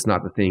rituals. It's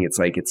not the thing. It's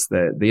it's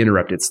the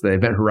interrupt. It's the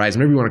event horizon,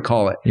 whatever you want to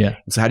call it. Yeah.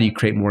 And so how do you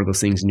create more of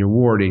those things in your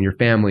ward and your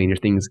family and your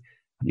things?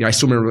 I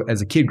still remember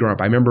as a kid growing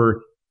up, I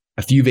remember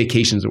a few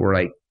vacations that were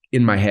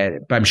in my head,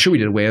 but I'm sure we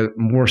did way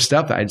more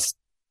stuff that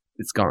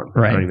it's gone.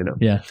 Right. I don't even know.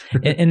 Yeah.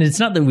 And it's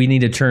not that we need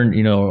to turn,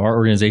 our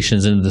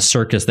organizations into the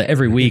circus that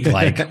every week,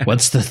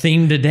 what's the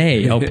theme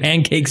today? Oh,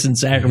 pancakes and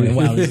sacrament.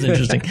 Wow, this is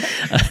interesting.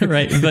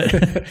 Right.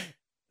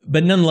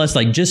 But nonetheless,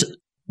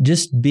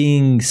 just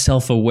being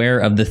self-aware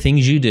of the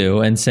things you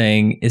do and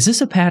saying, is this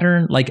a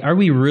pattern? Are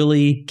we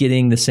really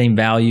getting the same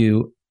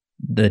value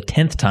the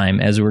 10th time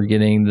as we're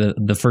getting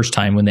the first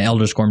time when the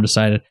elders quorum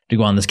decided to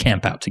go on this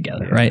camp out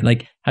together, right?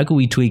 Like, how can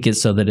we tweak it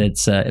so that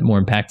it's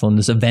more impactful in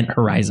this event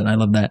horizon? I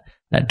love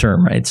that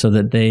term, right? So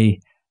that they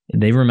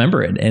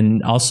remember it,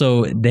 and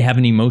also they have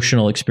an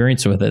emotional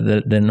experience with it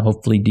that then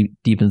hopefully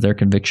deepens their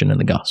conviction in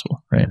the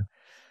gospel, right?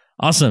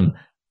 Awesome.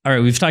 All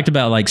right, we've talked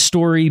about like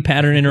story,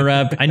 pattern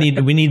interrupt.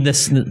 We need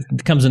this.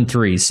 It comes in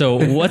 3.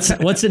 So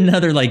what's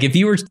another, like, if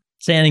you were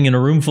standing in a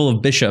room full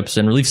of bishops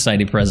and Relief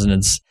Society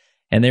presidents,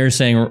 and they were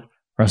saying,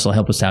 Russell,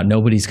 help us out.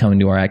 Nobody's coming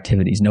to our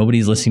activities.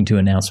 Nobody's listening to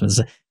announcements.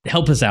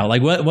 Help us out.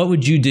 Like, what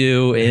would you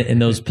do in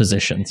those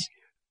positions?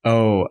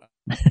 Oh,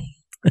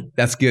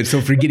 that's good. So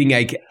for getting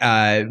like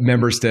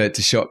members to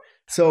show up.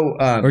 So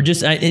or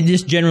just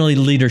generally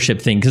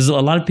leadership thing, because a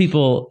lot of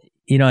people,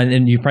 you know,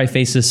 and you probably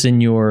face this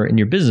in your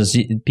business.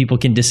 People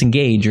can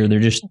disengage, or they're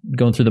just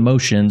going through the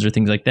motions or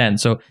things like that. And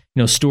so, you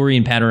know, story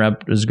and pattern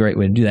up is a great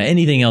way to do that.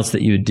 Anything else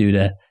that you would do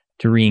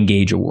to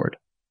re-engage a ward?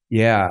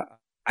 Yeah,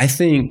 I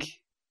think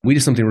we do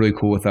something really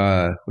cool with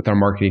our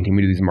marketing team.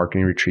 We do these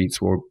marketing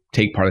retreats. We'll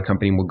take part of the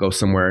company and we'll go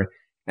somewhere.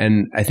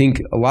 And I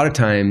think a lot of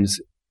times,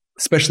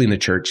 especially in the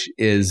church,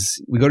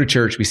 is we go to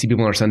church, we see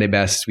people on our Sunday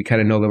best, we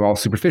kind of know them all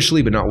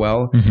superficially, but not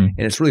well. Mm-hmm. And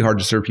it's really hard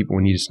to serve people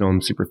when you just know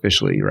them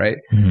superficially, right?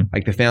 Mm-hmm.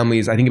 Like the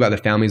families, I think about the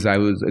families I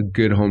was a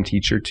good home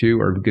teacher to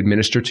or a good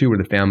minister to were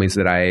the families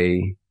that I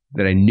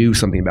knew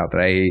something about,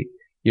 that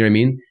you know what I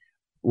mean?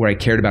 Where I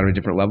cared about on a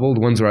different level. The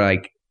ones where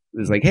it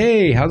was like,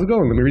 hey, how's it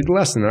going? Let me read the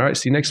lesson. All right,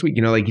 see you next week.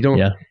 You know, like you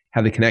don't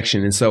have the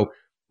connection. And so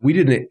we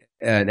did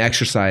an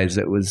exercise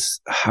that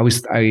was,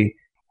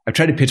 I've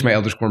tried to pitch my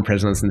elders quorum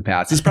presidents in the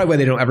past. This is probably why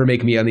they don't ever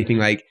make me anything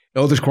like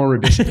elders quorum or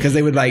bishop, because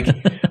they would like,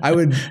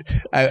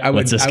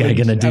 what's this guy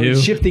gonna do? I would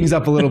shift things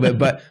up a little bit,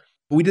 but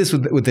we did this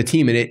with the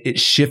team, and it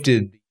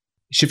shifted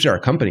our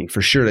company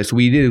for sure. So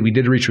we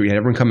did a retreat. We had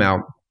everyone come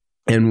out,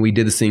 and we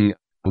did this thing.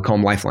 We call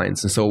them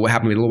lifelines. And so what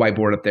happened? We had a little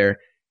whiteboard up there,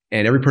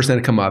 and every person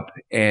had to come up,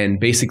 and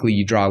basically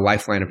you draw a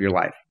lifeline of your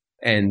life.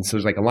 And so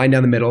there's like a line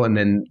down the middle, and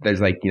then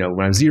there's like, you know,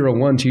 when I'm 0,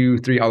 1, 2,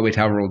 3, all the way to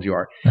however old you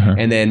are. Uh-huh.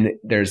 And then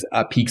there's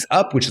peaks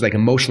up, which is like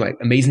emotional, like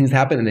amazing things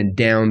happen, and then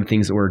down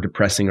things that were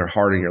depressing or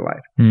hard in your life.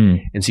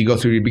 And so you go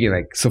through the beginning.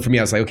 Like, so for me,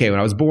 I was like, okay, when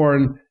I was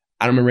born,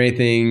 I don't remember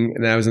anything.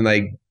 And then I was in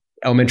like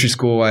elementary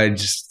school. I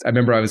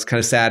remember I was kind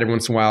of sad every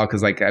once in a while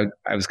because like I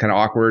was kind of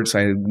awkward. So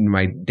I had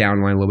my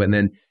downline a little bit,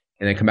 and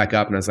then come back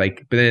up, and I was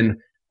like, but then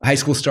high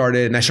school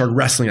started and I started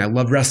wrestling. I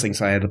loved wrestling.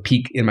 So I had a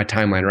peak in my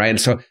timeline, right? And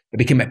so it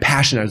became my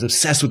passion. I was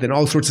obsessed with it and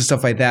all sorts of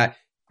stuff like that.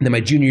 And then my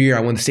junior year, I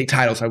won the state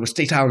title. So I was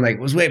state title and like,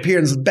 was way up here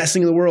and it's the best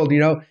thing in the world, you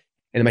know? And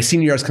then my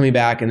senior year, I was coming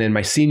back. And then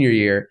my senior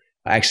year,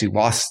 I actually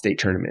lost state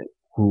tournament.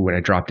 When I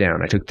dropped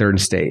down, I took 3rd in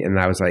state. And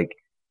I was like,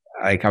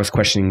 I was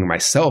questioning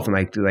myself and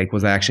like,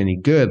 was I actually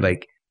any good?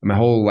 Like my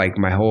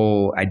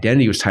whole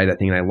identity was tied to that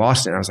thing, and I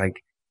lost it. And I was like,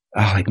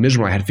 oh, like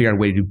miserable. I had to figure out a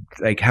way to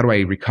like, how do I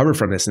recover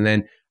from this? And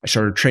then I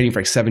started training for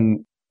like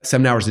 7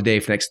 hours a day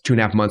for the next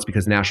 2.5 months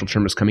because the national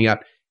tournament was coming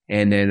up.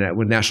 And then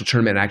with the national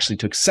tournament, I actually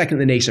took 2nd in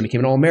the nation. I became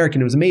an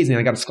All-American. It was amazing.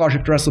 I got a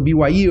scholarship to wrestle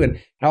BYU and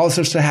all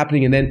this stuff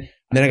happening. And then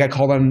I got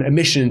called on a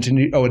mission to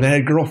and then I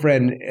had a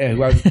girlfriend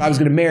who I was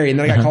going to marry. And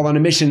then I got called on a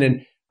mission,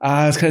 and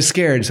I was kind of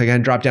scared. So I kind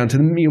of dropped down to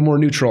more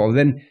neutral. And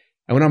then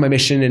I went on my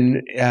mission,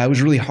 and it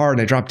was really hard.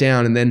 And I dropped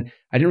down, and then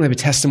I didn't really have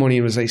a testimony.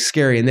 It was like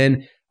scary. And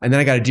then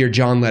I got a Dear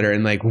John letter,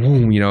 and like,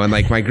 boom, you know, and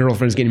like my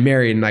girlfriend was getting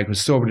married, and like it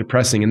was so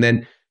depressing. And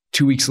then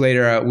 2 weeks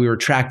later, we were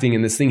tracting,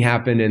 and this thing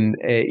happened, and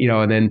you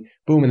know, and then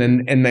boom, and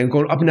then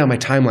going up and down my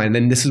timeline. And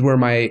then this is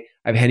where I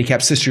have a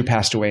handicapped sister who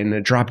passed away, and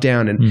it dropped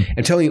down, and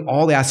I'm telling you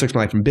all the aspects of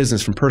my life, from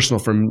business, from personal,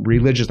 from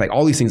religious, like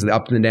all these things, the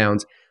ups and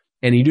downs.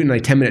 And you do it in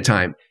like 10-minute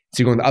time,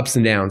 so you're going the ups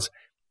and downs.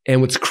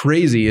 And what's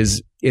crazy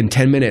is in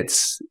 10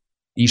 minutes,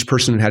 each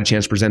person had a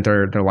chance to present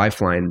their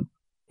lifeline,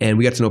 and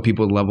we got to know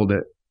people at a level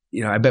that,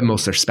 you know, I bet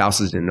most of their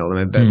spouses didn't know them.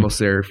 I bet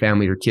most of their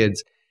family or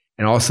kids,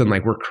 and all of a sudden,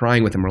 like we're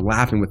crying with them, we're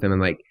laughing with them,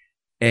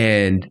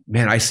 and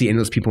man, I see in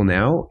those people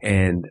now,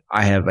 and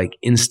I have like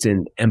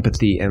instant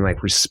empathy and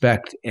like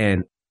respect.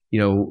 And, you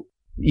know,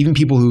 even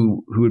people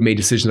who had made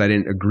decisions I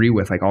didn't agree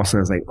with, like all of a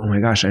sudden I was like, oh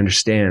my gosh, I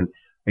understand.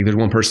 Like there's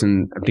one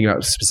person I'm thinking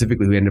about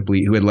specifically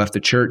who had left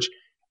the church.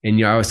 And,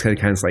 you know, I was kind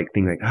of like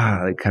thinking like,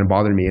 like kind of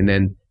bothered me. And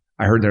then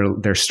I heard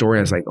their story.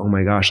 I was like, oh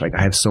my gosh, like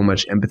I have so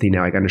much empathy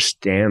now. Like I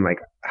understand, like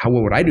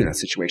what would I do in that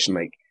situation?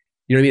 Like,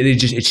 you know what I mean?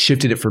 It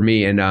shifted it for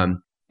me, and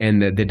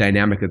the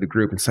dynamic of the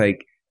group. It's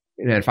like,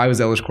 man, if I was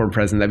Elders Quorum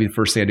president, that'd be the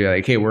first thing I'd do.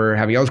 Like, hey, we're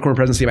having Elders Quorum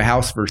presidency of my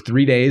house for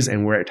 3 days,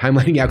 and we're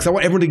timelining out because I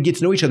want everyone to get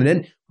to know each other.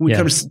 And then when it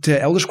comes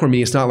to Elders Quorum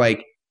meeting, it's not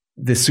like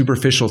this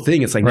superficial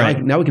thing. It's like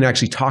now we can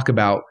actually talk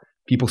about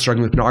people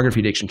struggling with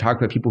pornography addiction, talk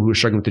about people who are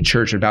struggling with the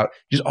church, about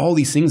just all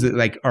these things that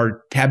like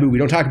are taboo. We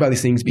don't talk about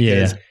these things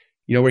because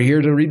you know, we're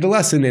here to read the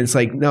lesson. And it's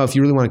like, no, if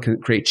you really want to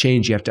create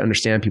change, you have to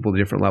understand people at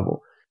a different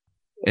level.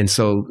 And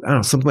so, I don't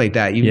know, something like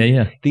that. I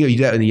think you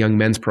do that in the young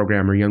men's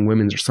program or young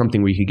women's or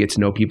something where you could get to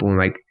know people and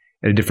like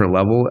at a different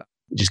level.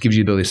 it just gives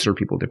you the ability to serve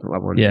people at a different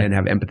level and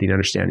have empathy and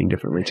understanding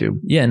differently too.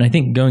 Yeah. And I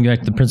think going back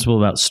to the principle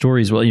about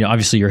stories, well,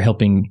 obviously you're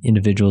helping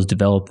individuals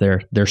develop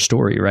their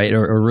story, right?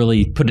 Or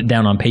really put it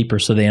down on paper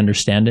so they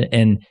understand it.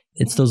 And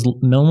it's those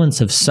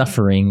moments of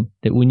suffering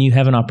that when you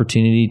have an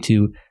opportunity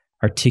to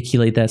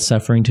articulate that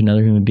suffering to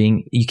another human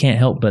being, you can't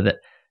help but that,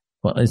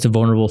 well, it's a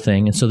vulnerable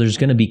thing. And so there's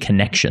going to be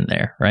connection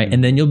there, right?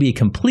 And then you'll be a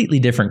completely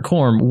different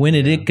Corm when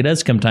it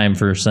does come time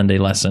for Sunday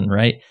lesson,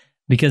 right?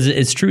 Because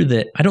it's true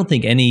that I don't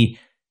think any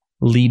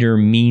leader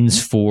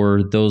means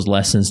for those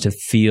lessons to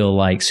feel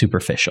like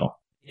superficial.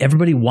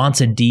 Everybody wants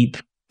a deep,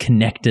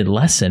 connected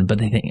lesson, but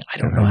they think, I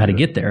don't know how to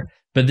get there.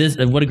 But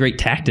what a great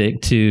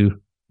tactic to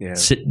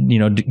sit,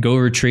 go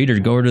retreat or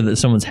go to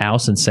someone's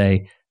house and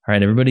say, all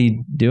right, everybody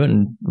do it,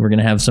 and we're going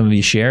to have some of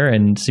you share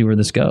and see where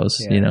this goes.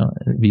 It'd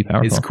be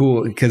powerful. It's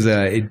cool because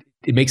it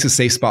makes a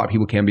safe spot.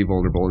 People can be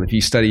vulnerable. And if you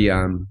study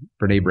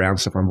Brene Brown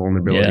stuff on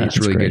vulnerability, it's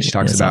really good. She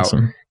talks about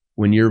awesome.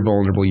 When you're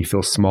vulnerable, you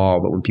feel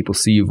small, but when people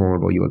see you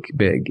vulnerable, you look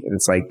big. And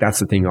it's like, that's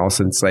the thing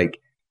also. It's like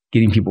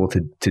getting people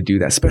to do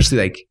that, especially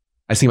like,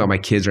 I think about my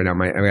kids right now.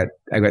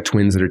 I've got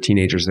twins that are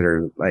teenagers that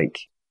are like,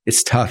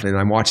 it's tough. And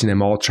I'm watching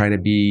them all trying to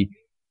be,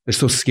 they're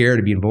so scared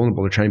of being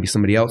vulnerable. They're trying to be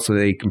somebody else so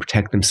they can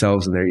protect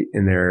themselves and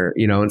their,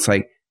 it's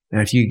like,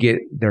 and if you get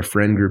their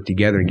friend group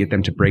together and get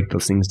them to break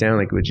those things down,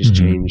 like it would just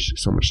change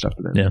so much stuff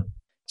for them. Yeah.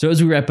 So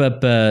as we wrap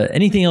up,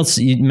 anything else?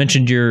 You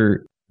mentioned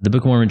the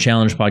Book of Mormon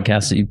Challenge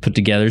podcast that you put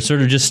together,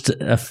 sort of just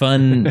a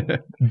fun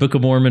Book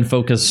of Mormon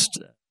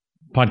focused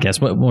podcast.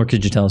 What more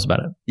could you tell us about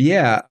it?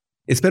 Yeah,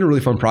 it's been a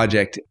really fun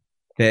project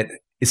that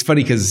it's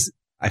funny because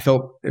I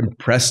felt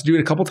impressed to do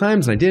it a couple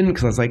times and I didn't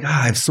because I was like,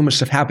 I have so much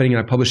stuff happening and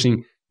I'm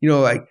publishing,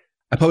 like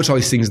I publish all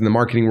these things in the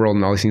marketing world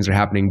and all these things are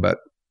happening, but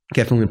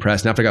definitely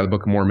impressed. And after I got the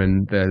Book of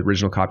Mormon, the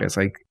original copy, I was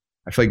like,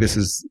 I feel like this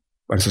is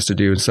what I'm supposed to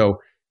do. And so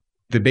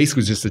the basic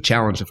was just a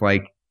challenge of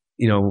like,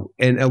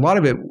 and a lot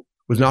of it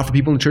was not for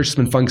people in the church. It's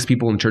been fun because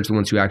people in the church are the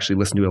ones who actually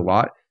listen to it a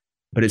lot,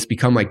 but it's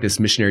become like this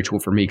missionary tool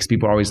for me because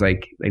people are always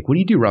like, what do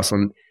you do, Russell?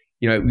 And,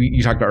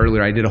 you talked about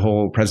earlier, I did a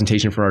whole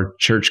presentation for our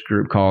church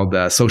group called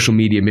Social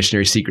Media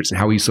Missionary Secrets and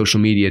how we use social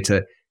media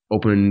to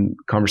open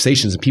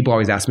conversations. And people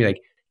always ask me like,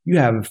 you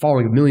have a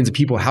following of millions of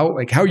people. How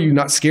are you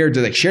not scared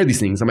to like share these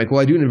things? I'm like, well,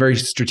 I do it in a very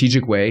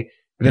strategic way.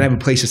 And then I have a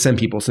place to send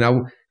people. So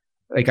now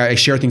like I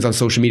share things on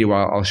social media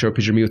where I'll show a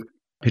picture of me with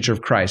a picture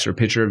of Christ or a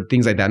picture of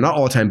things like that. Not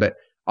all the time, but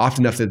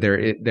often enough that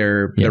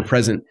they're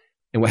present.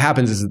 And what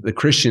happens is the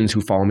Christians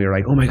who follow me are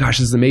like, oh my gosh,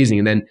 this is amazing.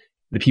 And then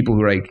the people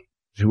who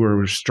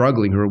are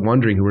struggling, who are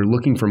wondering, who are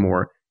looking for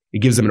more,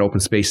 it gives them an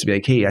open space to be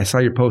like, hey, I saw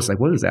your post. Like,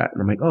 what is that?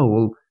 And I'm like, oh,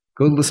 well,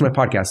 go listen to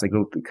my podcast. Like,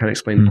 go kind of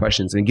explain the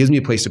questions. And it gives me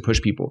a place to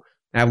push people.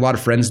 I have a lot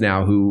of friends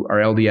now who are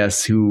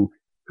LDS who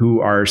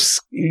are,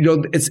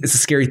 it's a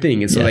scary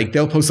thing. And so like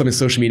they'll post something on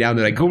social media and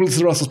they're like, go listen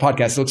to Russell's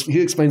podcast. So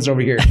he explains it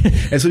over here.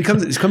 And so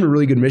it's become a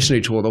really good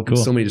missionary tool. It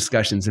opens so many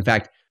discussions. In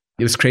fact,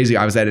 it was crazy.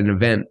 I was at an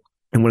event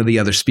and one of the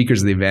other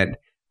speakers of the event,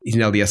 he's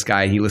an LDS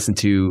guy. And he listened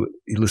to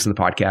the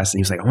podcast and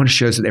he was like, I want to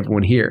share this with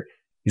everyone here.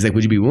 He's like,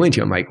 would you be willing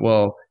to? I'm like,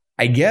 well,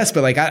 I guess,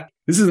 but like,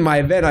 this is my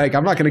event. Like,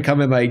 I'm not going to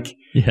come and like,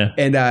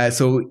 and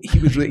so he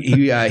was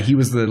he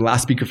was the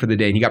last speaker for the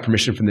day and he got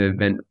permission from the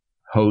event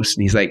host.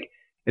 And he's like,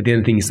 at the end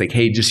of the thing, he's like,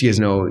 hey, just so you guys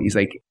know, he's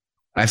like,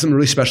 I have something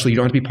really special. You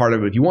don't have to be part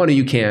of it. If you want to,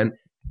 you can.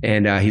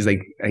 And he's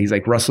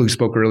like, Russell, who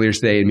spoke earlier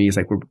today, and me, he's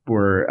like,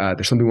 we're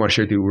there's something we want to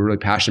share with you. We're really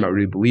passionate about,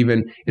 really believe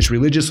in. It's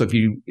religious. So if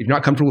you're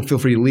not comfortable, feel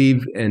free to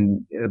leave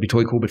and it'll be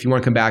totally cool. But if you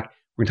want to come back,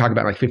 we're gonna talk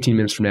about it in like 15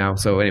 minutes from now.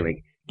 So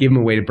anyway, gave him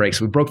a way to break.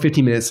 So we broke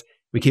 15 minutes.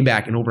 We came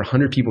back and over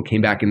 100 people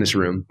came back in this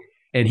room.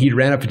 And he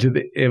ran up into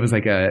it was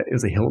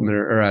a Hilton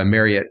or a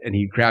Marriott, and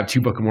he grabbed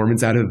 2 Book of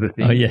Mormons out of the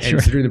thing. Oh, yeah, sure.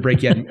 And so during the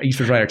break, he used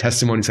to write our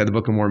testimony inside the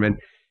Book of Mormon.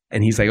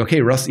 And he's like, okay,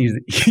 Russell, we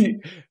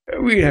didn't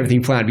have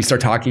anything planned. We start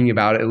talking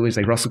about it. It was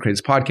like, Russell created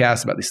this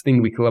podcast about this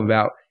thing we could love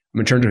about. I'm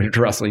going to turn to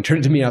Russell. And he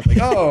turned to me. And I was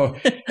like, oh,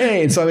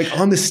 hey. And so I'm like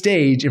on the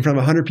stage in front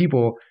of 100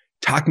 people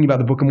talking about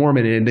the Book of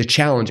Mormon and the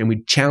challenge. And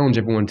we challenge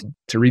everyone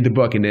to read the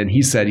book. And then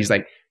he's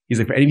like,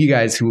 for any of you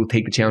guys who will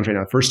take the challenge right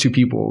now, the first 2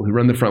 people who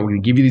run the front, we're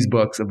going to give you these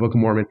books, a Book of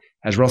Mormon,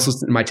 has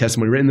Russell's and my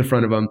testimony written in the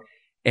front of them.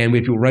 And we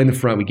had people right in the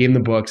front. We gave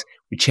them the books.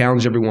 We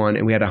challenged everyone,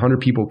 and we had 100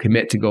 people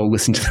commit to go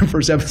listen to the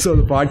first episode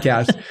of the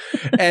podcast.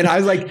 And I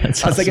was like,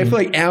 awesome. I feel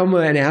like Alma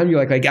and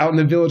Amulek, like out in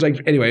the village. Like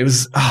anyway, it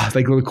was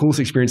like one of the coolest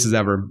experiences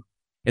ever.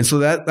 And so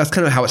that's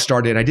kind of how it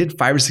started. I did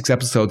 5 or 6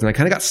 episodes, and I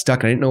kind of got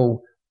stuck. And I didn't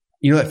know,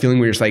 that feeling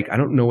where you're just like, I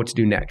don't know what to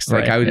do next.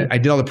 Like I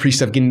did all the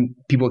pre-stuff, getting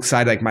people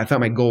excited. Like I thought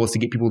my goal was to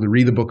get people to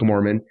read the Book of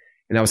Mormon,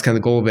 and that was kind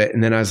of the goal of it.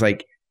 And then I was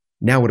like,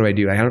 now what do I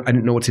do? I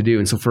didn't know what to do.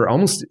 And so for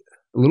almost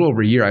a little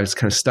over a year, I was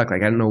kind of stuck.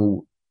 Like I don't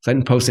know. So I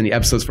didn't post any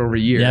episodes for over a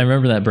year. Yeah, I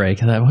remember that break.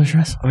 That was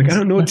Russell. Like, I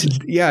don't know what to do.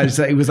 Yeah,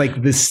 it was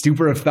like this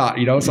stupor of thought,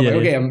 So I'm like,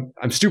 okay,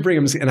 I'm stupering.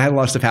 And I had a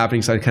lot of stuff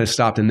happening. So I kind of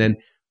stopped. And then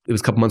it was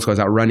a couple months ago, I was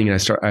out running and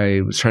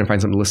I was trying to find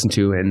something to listen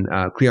to. And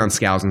Cleon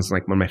Skousen's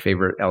like one of my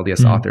favorite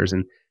LDS authors.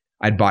 And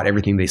I'd bought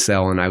everything they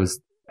sell and I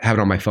was having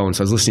it on my phone.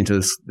 So I was listening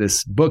to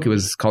this book. It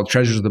was called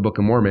Treasures of the Book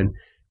of Mormon,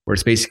 where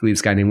it's basically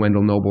this guy named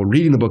Wendell Noble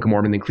reading the Book of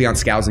Mormon and Cleon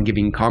Skousen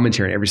giving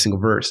commentary on every single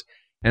verse.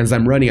 And as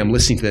I'm running, I'm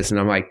listening to this and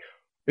I'm like,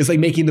 it's like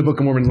making the Book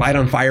of Mormon light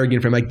on fire again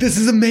for him. Like, this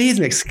is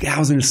amazing. Like,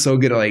 Skousen is so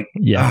good at like,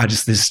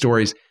 just his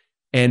stories.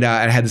 And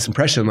I had this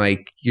impression,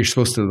 like, you're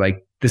supposed to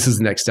like, this is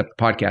the next step of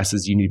the podcast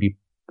is you need to be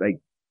like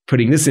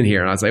putting this in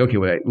here. And I was like, okay,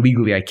 well,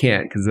 legally I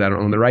can't because I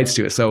don't own the rights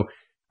to it. So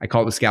I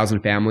called the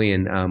Skousen family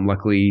and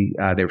luckily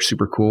they were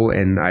super cool.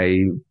 And I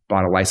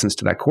bought a license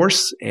to that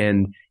course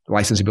and the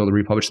license to be able to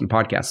republish the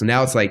podcast. So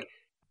now it's like,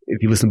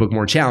 if you listen to Book of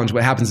Mormon Challenge,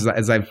 what happens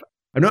is I'm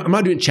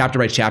not doing chapter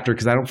by chapter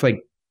because I don't feel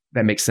like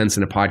that makes sense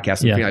in a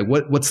podcast. I'm thinking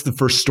like, what's the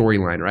first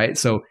storyline, right?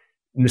 So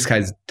and this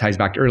ties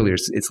back to earlier.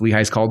 It's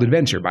Lehi's Call to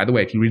Adventure. By the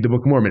way, if you read the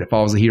Book of Mormon, it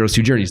follows the hero's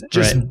two journeys.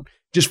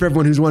 Just for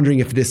everyone who's wondering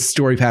if this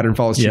story pattern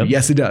follows true.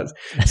 Yes, it does.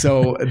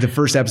 So the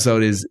first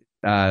episode is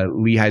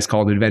Lehi's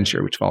Call to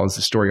Adventure, which follows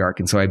the story arc.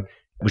 And so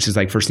which is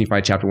like First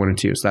Nephi chapter 1 and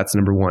 2. So that's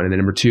number 1. And then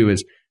number 2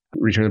 is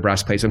Return of the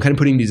Brass Plate. So I'm kind of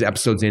putting these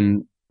episodes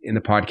in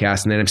the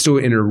podcast. And then I'm still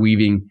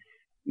interweaving,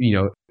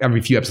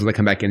 every few episodes I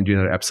come back in and do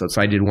another episode.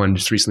 So I did one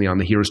just recently on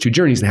the hero's two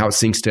journeys and how it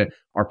syncs to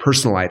our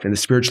personal life and the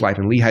spiritual life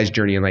and Lehi's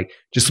journey. And like,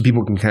 just so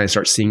people can kind of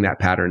start seeing that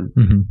pattern.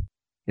 Mm-hmm.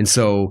 And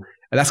so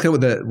that's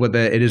kind of what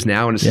it is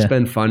now. And it's just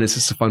been fun. It's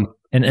just a fun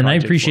And I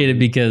appreciate it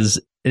because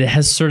it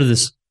has sort of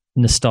this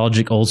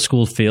nostalgic old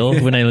school feel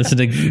when I listen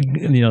to,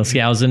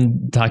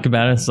 Skousen talk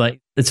about it. It's like,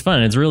 it's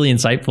fun. It's really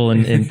insightful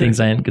and things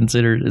I hadn't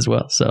considered as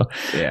well. So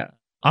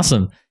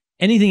awesome.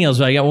 Anything else?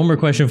 I got one more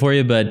question for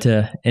you, but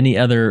any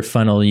other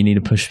funnel you need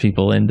to push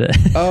people into?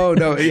 Oh,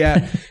 no.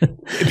 Yeah.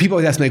 People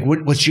always ask me,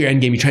 like, what's your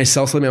end game? You trying to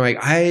sell something? I'm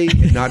like, I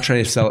am not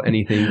trying to sell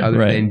anything other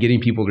than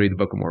getting people to read the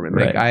Book of Mormon.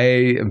 Like, I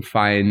am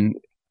fine.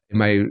 In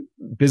my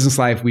business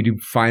life, we do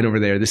fine over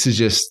there. This is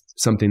just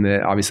something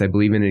that obviously I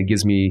believe in, and it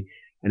gives me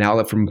an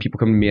outlet from people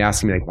coming to me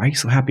asking me like, why are you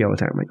so happy all the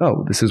time? I'm like,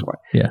 oh, this is why.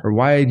 Yeah. Or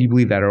why do you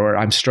believe that? Or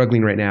I'm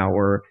struggling right now.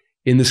 Or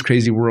in this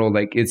crazy world,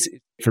 like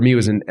for me, it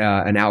was an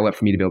outlet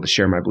for me to be able to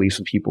share my beliefs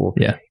with people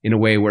in a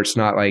way where it's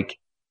not like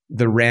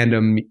the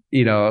random,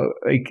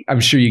 like I'm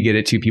sure you get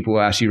it too. People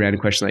will ask you a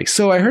random question like,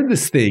 so I heard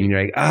this thing. And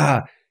you're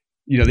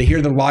like, they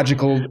hear the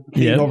logical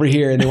thing over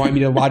here and they want me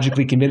to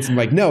logically convince them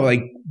like, no,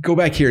 like go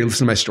back here and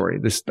listen to my story.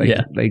 This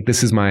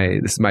this is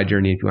my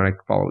journey. If you want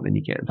to follow it, then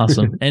you can.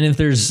 Awesome. And if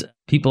there's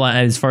people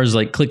as far as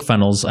like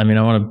ClickFunnels, I mean,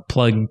 I want to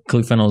plug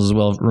ClickFunnels as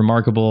well.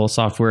 Remarkable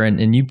software.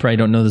 And you probably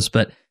don't know this,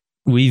 but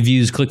we've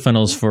used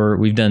ClickFunnels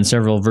we've done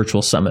several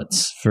virtual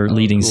summits for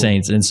leading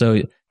saints. And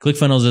so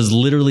ClickFunnels has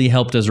literally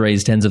helped us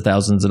raise tens of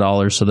thousands of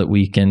dollars so that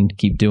we can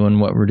keep doing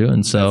what we're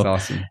doing. So that's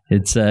awesome.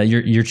 It's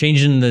you're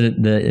changing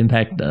the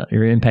impact.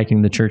 You're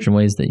impacting the church in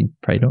ways that you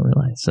probably don't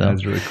realize. So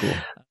that's really cool.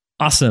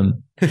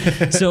 Awesome.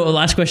 So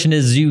last question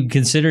is, you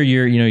consider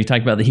you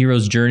talk about the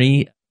hero's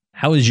journey.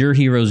 How has your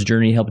hero's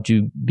journey helped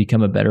you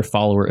become a better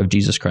follower of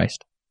Jesus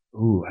Christ?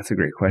 Ooh, that's a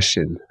great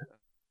question.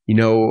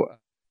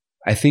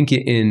 I think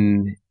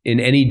in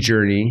any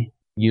journey,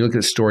 you look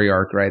at the story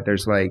arc, right?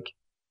 There's like,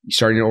 you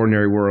start in an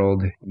ordinary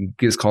world, you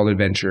get this call to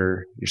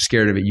adventure, you're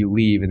scared of it, you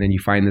leave, and then you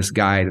find this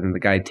guide, and then the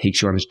guide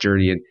takes you on this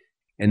journey.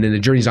 And then the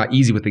journey's not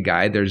easy with the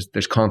guide. There's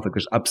conflict,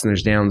 there's ups and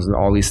there's downs, and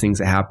all these things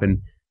that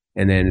happen.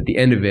 And then at the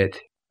end of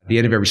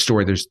every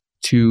story, there's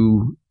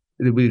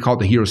we call it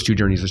the hero's two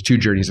journeys. There's two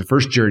journeys. The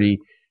first journey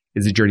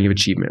is the journey of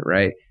achievement,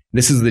 right?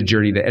 This is the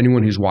journey that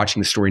anyone who's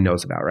watching the story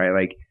knows about, right?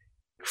 Like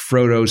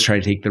Frodo's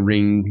trying to take the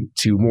ring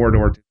to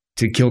Mordor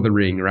to kill the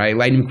ring, right?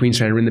 Lightning McQueen's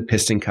trying to win the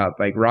Piston Cup.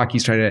 Like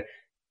Rocky's trying to,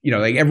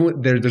 like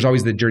everyone, there's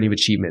always the journey of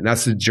achievement. And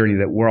that's the journey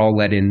that we're all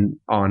let in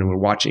on and we're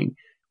watching.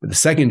 But the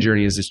second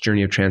journey is this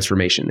journey of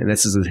transformation. And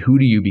this is who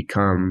do you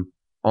become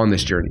on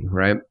this journey,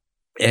 right?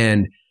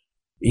 And,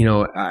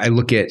 I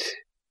look at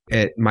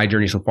my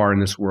journey so far in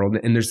this world,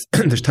 and there's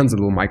tons of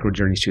little micro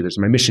journeys too. There's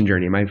my mission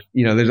journey,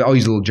 there's all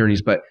these little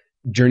journeys, but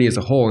journey as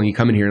a whole. And you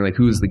come in here and like,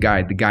 who is the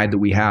guide? The guide that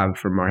we have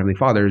from our Heavenly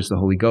Father is the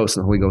Holy Ghost,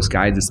 and the Holy Ghost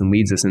guides us and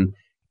leads us. And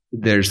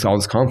there's all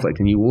this conflict,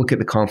 and you look at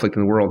the conflict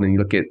in the world, and you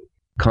look at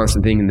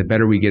constant thing, and the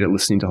better we get at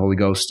listening to Holy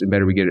Ghost, the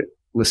better we get at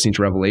listening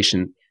to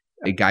revelation,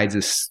 it guides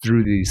us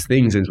through these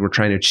things as we're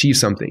trying to achieve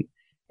something.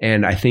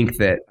 And I think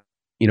that,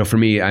 for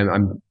me, I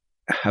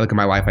look at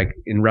my life like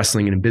in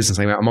wrestling and in business.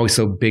 I'm always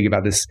so big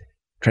about this,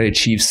 trying to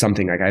achieve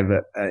something. Like I have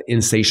an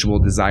insatiable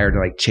desire to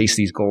like chase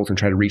these goals and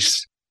try to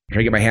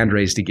get my hand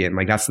raised again.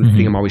 Like that's the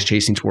thing I'm always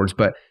chasing towards.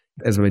 But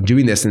as I've been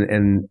doing this,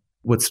 and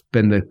what's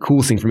been the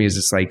coolest thing for me is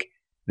just like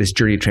this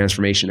journey of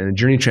transformation. And the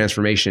journey of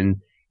transformation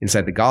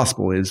inside the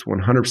gospel is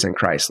 100%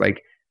 Christ.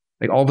 Like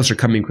all of us are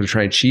coming because we're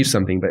trying to achieve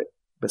something,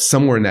 but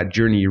somewhere in that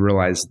journey, you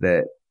realize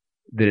that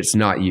it's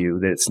not you,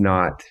 that it's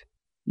not,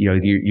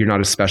 you're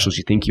not as special as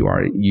you think you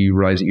are. You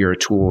realize that you're a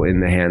tool in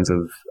the hands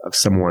of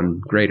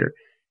someone greater.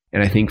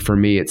 And I think for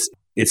me,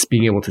 it's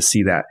being able to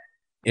see that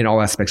in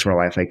all aspects of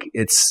our life. Like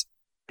it's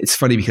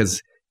funny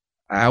because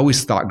I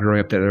always thought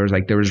growing up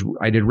that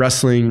I did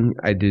wrestling,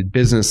 I did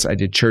business, I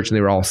did church, and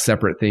they were all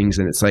separate things.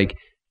 And it's like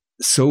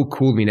so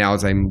cool to me now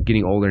as I'm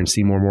getting older and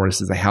see more and more,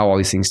 this is like how all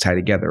these things tie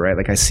together, right?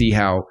 Like I see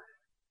how,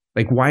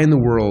 like why in the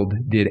world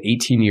did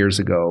 18 years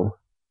ago,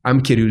 I'm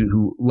a kid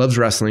who loves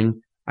wrestling.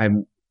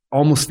 I'm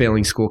almost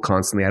failing school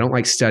constantly. I don't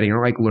like studying. I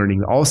don't like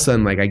learning. All of a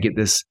sudden, like I get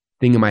this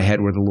thing in my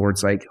head where the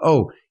Lord's like,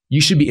 oh,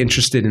 you should be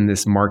interested in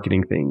this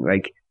marketing thing.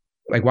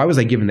 Like why was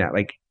I given that?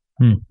 Like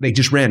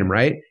just random,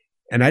 right?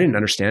 And I didn't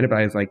understand it, but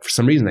I was like, for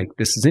some reason, like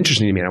this is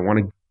interesting to me and I want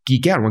to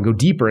geek out. I want to go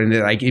deeper. And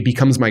it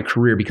becomes my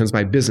career, becomes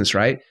my business,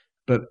 right?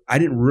 But I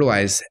didn't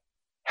realize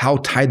how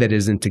tied that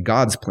is into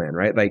God's plan,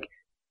 right? Like,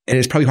 and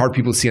it's probably hard for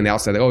people to see on the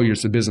outside, like, oh, you're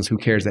just a business, who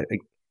cares? That?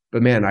 Like,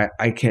 but man,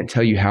 I can't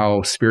tell you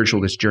how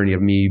spiritual this journey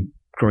of me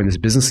growing this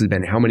business has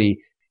been. How many,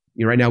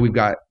 right now we've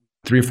got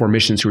 3 or 4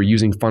 missions who are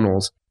using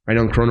funnels right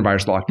now in the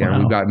coronavirus lockdown. Wow.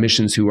 We've got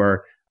missions who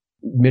are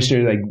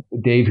missionaries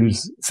like Dave,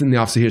 who's in the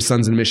office here,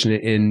 Sons in Mission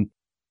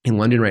in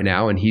London right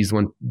now. And he's the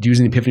one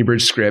using the Epiphany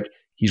Bridge script.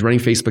 He's running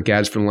Facebook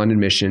ads for the London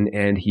mission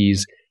and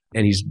he's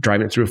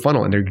driving it through a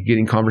funnel and they're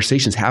getting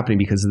conversations happening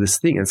because of this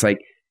thing. And it's like,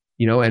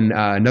 and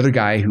another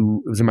guy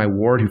who was in my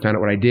ward who found out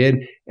what I did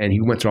and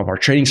he went through all of our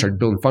training, started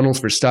building funnels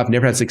for stuff,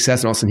 never had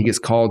success. And all of a sudden he gets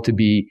called to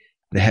be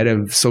the head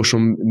of social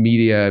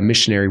media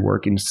missionary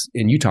work in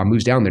Utah,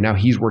 moves down there. Now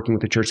he's working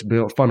with the church to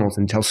build funnels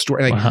and tell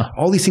stories. Like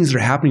all these things that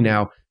are happening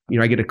now,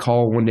 I get a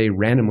call one day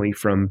randomly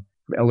from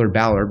Elder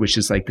Ballard, which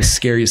is like the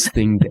scariest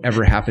thing to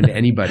ever happen to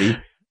anybody.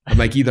 I'm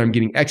like, either I'm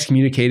getting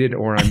excommunicated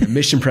or I'm the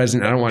mission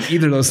president. I don't want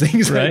either of those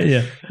things. Right.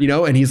 Yeah.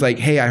 And he's like,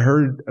 hey, I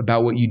heard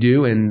about what you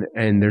do. And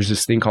there's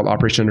this thing called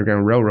Operation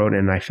Underground Railroad.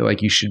 And I feel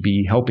like you should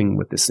be helping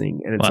with this thing.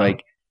 And it's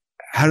like,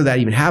 how did that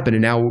even happen?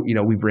 And now,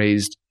 we've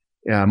raised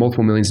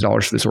multiple millions of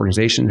dollars for this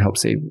organization, help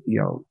save,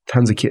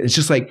 tons of kids.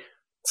 It's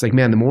like,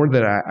 man, the more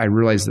that I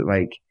realize that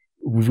like,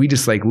 if we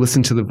just like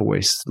listen to the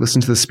voice,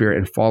 listen to the Spirit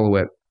and follow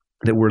it,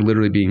 that we're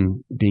literally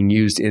being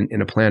used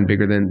in a plan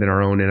bigger than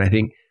our own. And I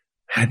think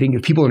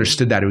if people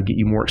understood that, it would get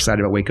you more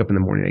excited about wake up in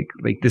the morning.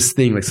 Like this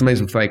thing, like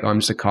sometimes it's like, oh, I'm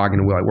just a cog in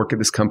a wheel. I work at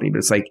this company, but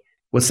it's like,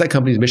 what's that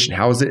company's mission?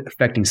 How is it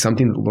affecting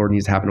something that the Lord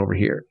needs to happen over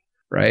here?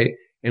 Right.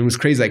 And it was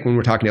crazy. Like when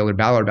we're talking to Elder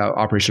Ballard about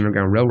Operation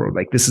Underground Railroad,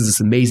 like this is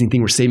this amazing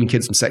thing. We're saving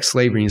kids from sex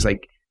slavery. And he's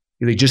like,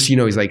 just,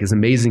 he's like, as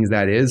amazing as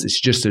that is,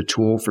 it's just a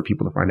tool for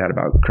people to find out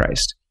about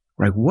Christ.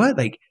 We're like, what?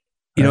 Like,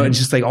 and it's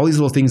just like all these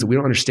little things that we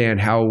don't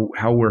understand how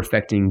we're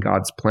affecting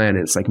God's plan.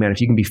 And it's like, man,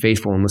 if you can be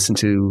faithful and listen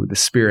to the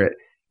Spirit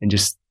and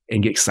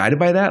get excited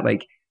by that,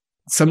 like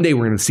someday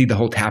we're going to see the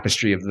whole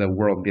tapestry of the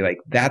world and be like,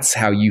 that's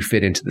how you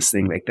fit into this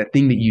thing. Like that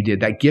thing that you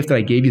did, that gift that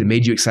I gave you that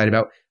made you excited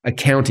about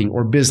accounting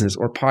or business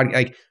or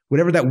like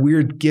whatever that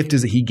weird gift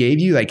is that he gave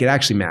you, like it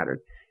actually mattered.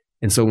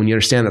 And so when you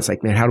understand that's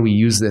like, man, how do we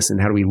use this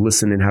and how do we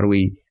listen and how do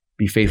we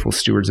be faithful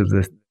stewards of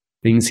the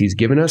things he's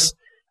given us,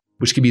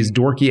 which could be as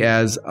dorky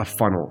as a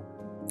funnel.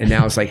 And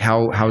now it's like,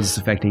 how is this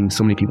affecting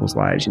so many people's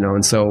lives,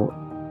 And so,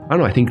 I don't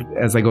know, I think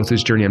as I go through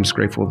this journey, I'm just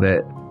grateful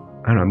that,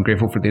 I'm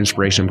grateful for the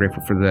inspiration. I'm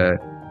grateful for the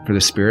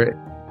Spirit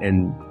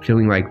and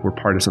feeling like we're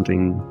part of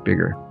something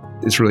bigger.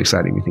 It's really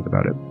exciting when you think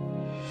about it.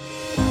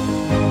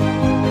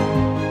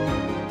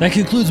 That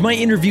concludes my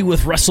interview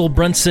with Russell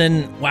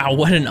Brunson. Wow,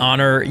 what an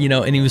honor,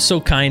 and he was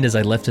so kind as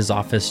I left his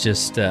office.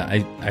 Just,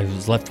 I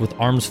was left with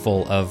arms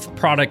full of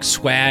product,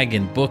 swag,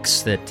 and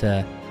books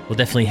that will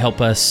definitely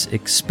help us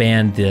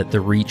expand the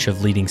reach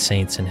of Leading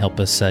Saints and help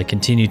us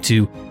continue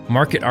to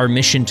market our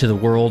mission to the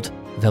world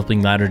of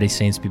helping Latter-day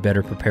Saints be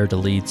better prepared to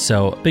lead.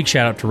 So big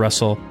shout out to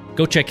Russell.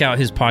 Go check out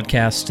his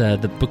podcast,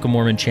 The Book of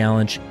Mormon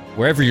Challenge.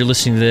 Wherever you're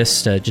listening to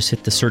this, just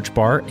hit the search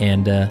bar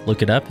and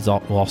look it up.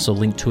 We'll also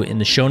link to it in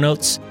the show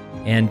notes.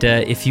 And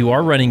if you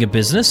are running a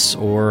business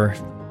or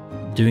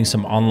doing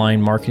some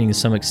online marketing to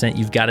some extent,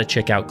 you've got to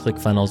check out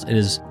ClickFunnels. It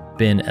has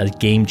been a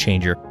game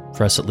changer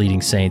for us at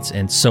Leading Saints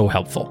and so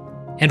helpful.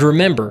 And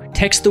remember,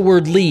 text the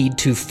word LEAD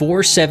to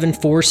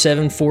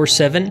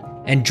 474747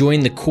 and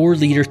join the Core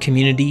Leader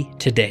community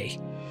today.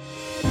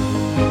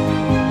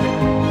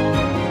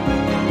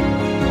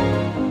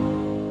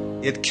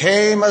 It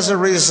came as a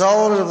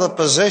result of the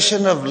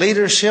position of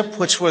leadership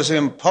which was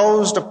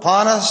imposed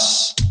upon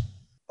us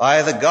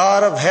by the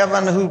God of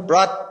heaven, who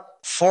brought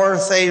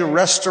forth a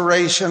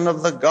restoration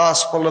of the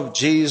gospel of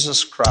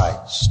Jesus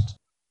Christ.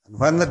 And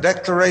when the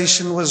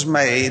declaration was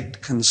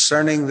made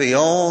concerning the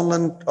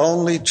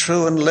only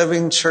true and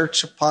living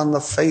church upon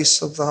the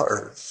face of the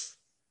earth,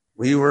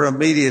 we were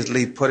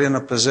immediately put in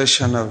a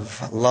position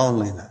of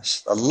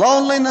loneliness, the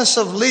loneliness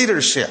of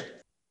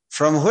leadership,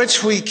 from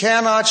which we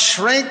cannot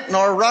shrink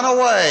nor run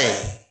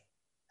away,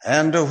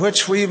 and to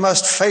which we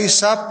must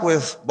face up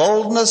with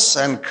boldness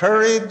and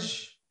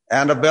courage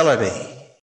and ability.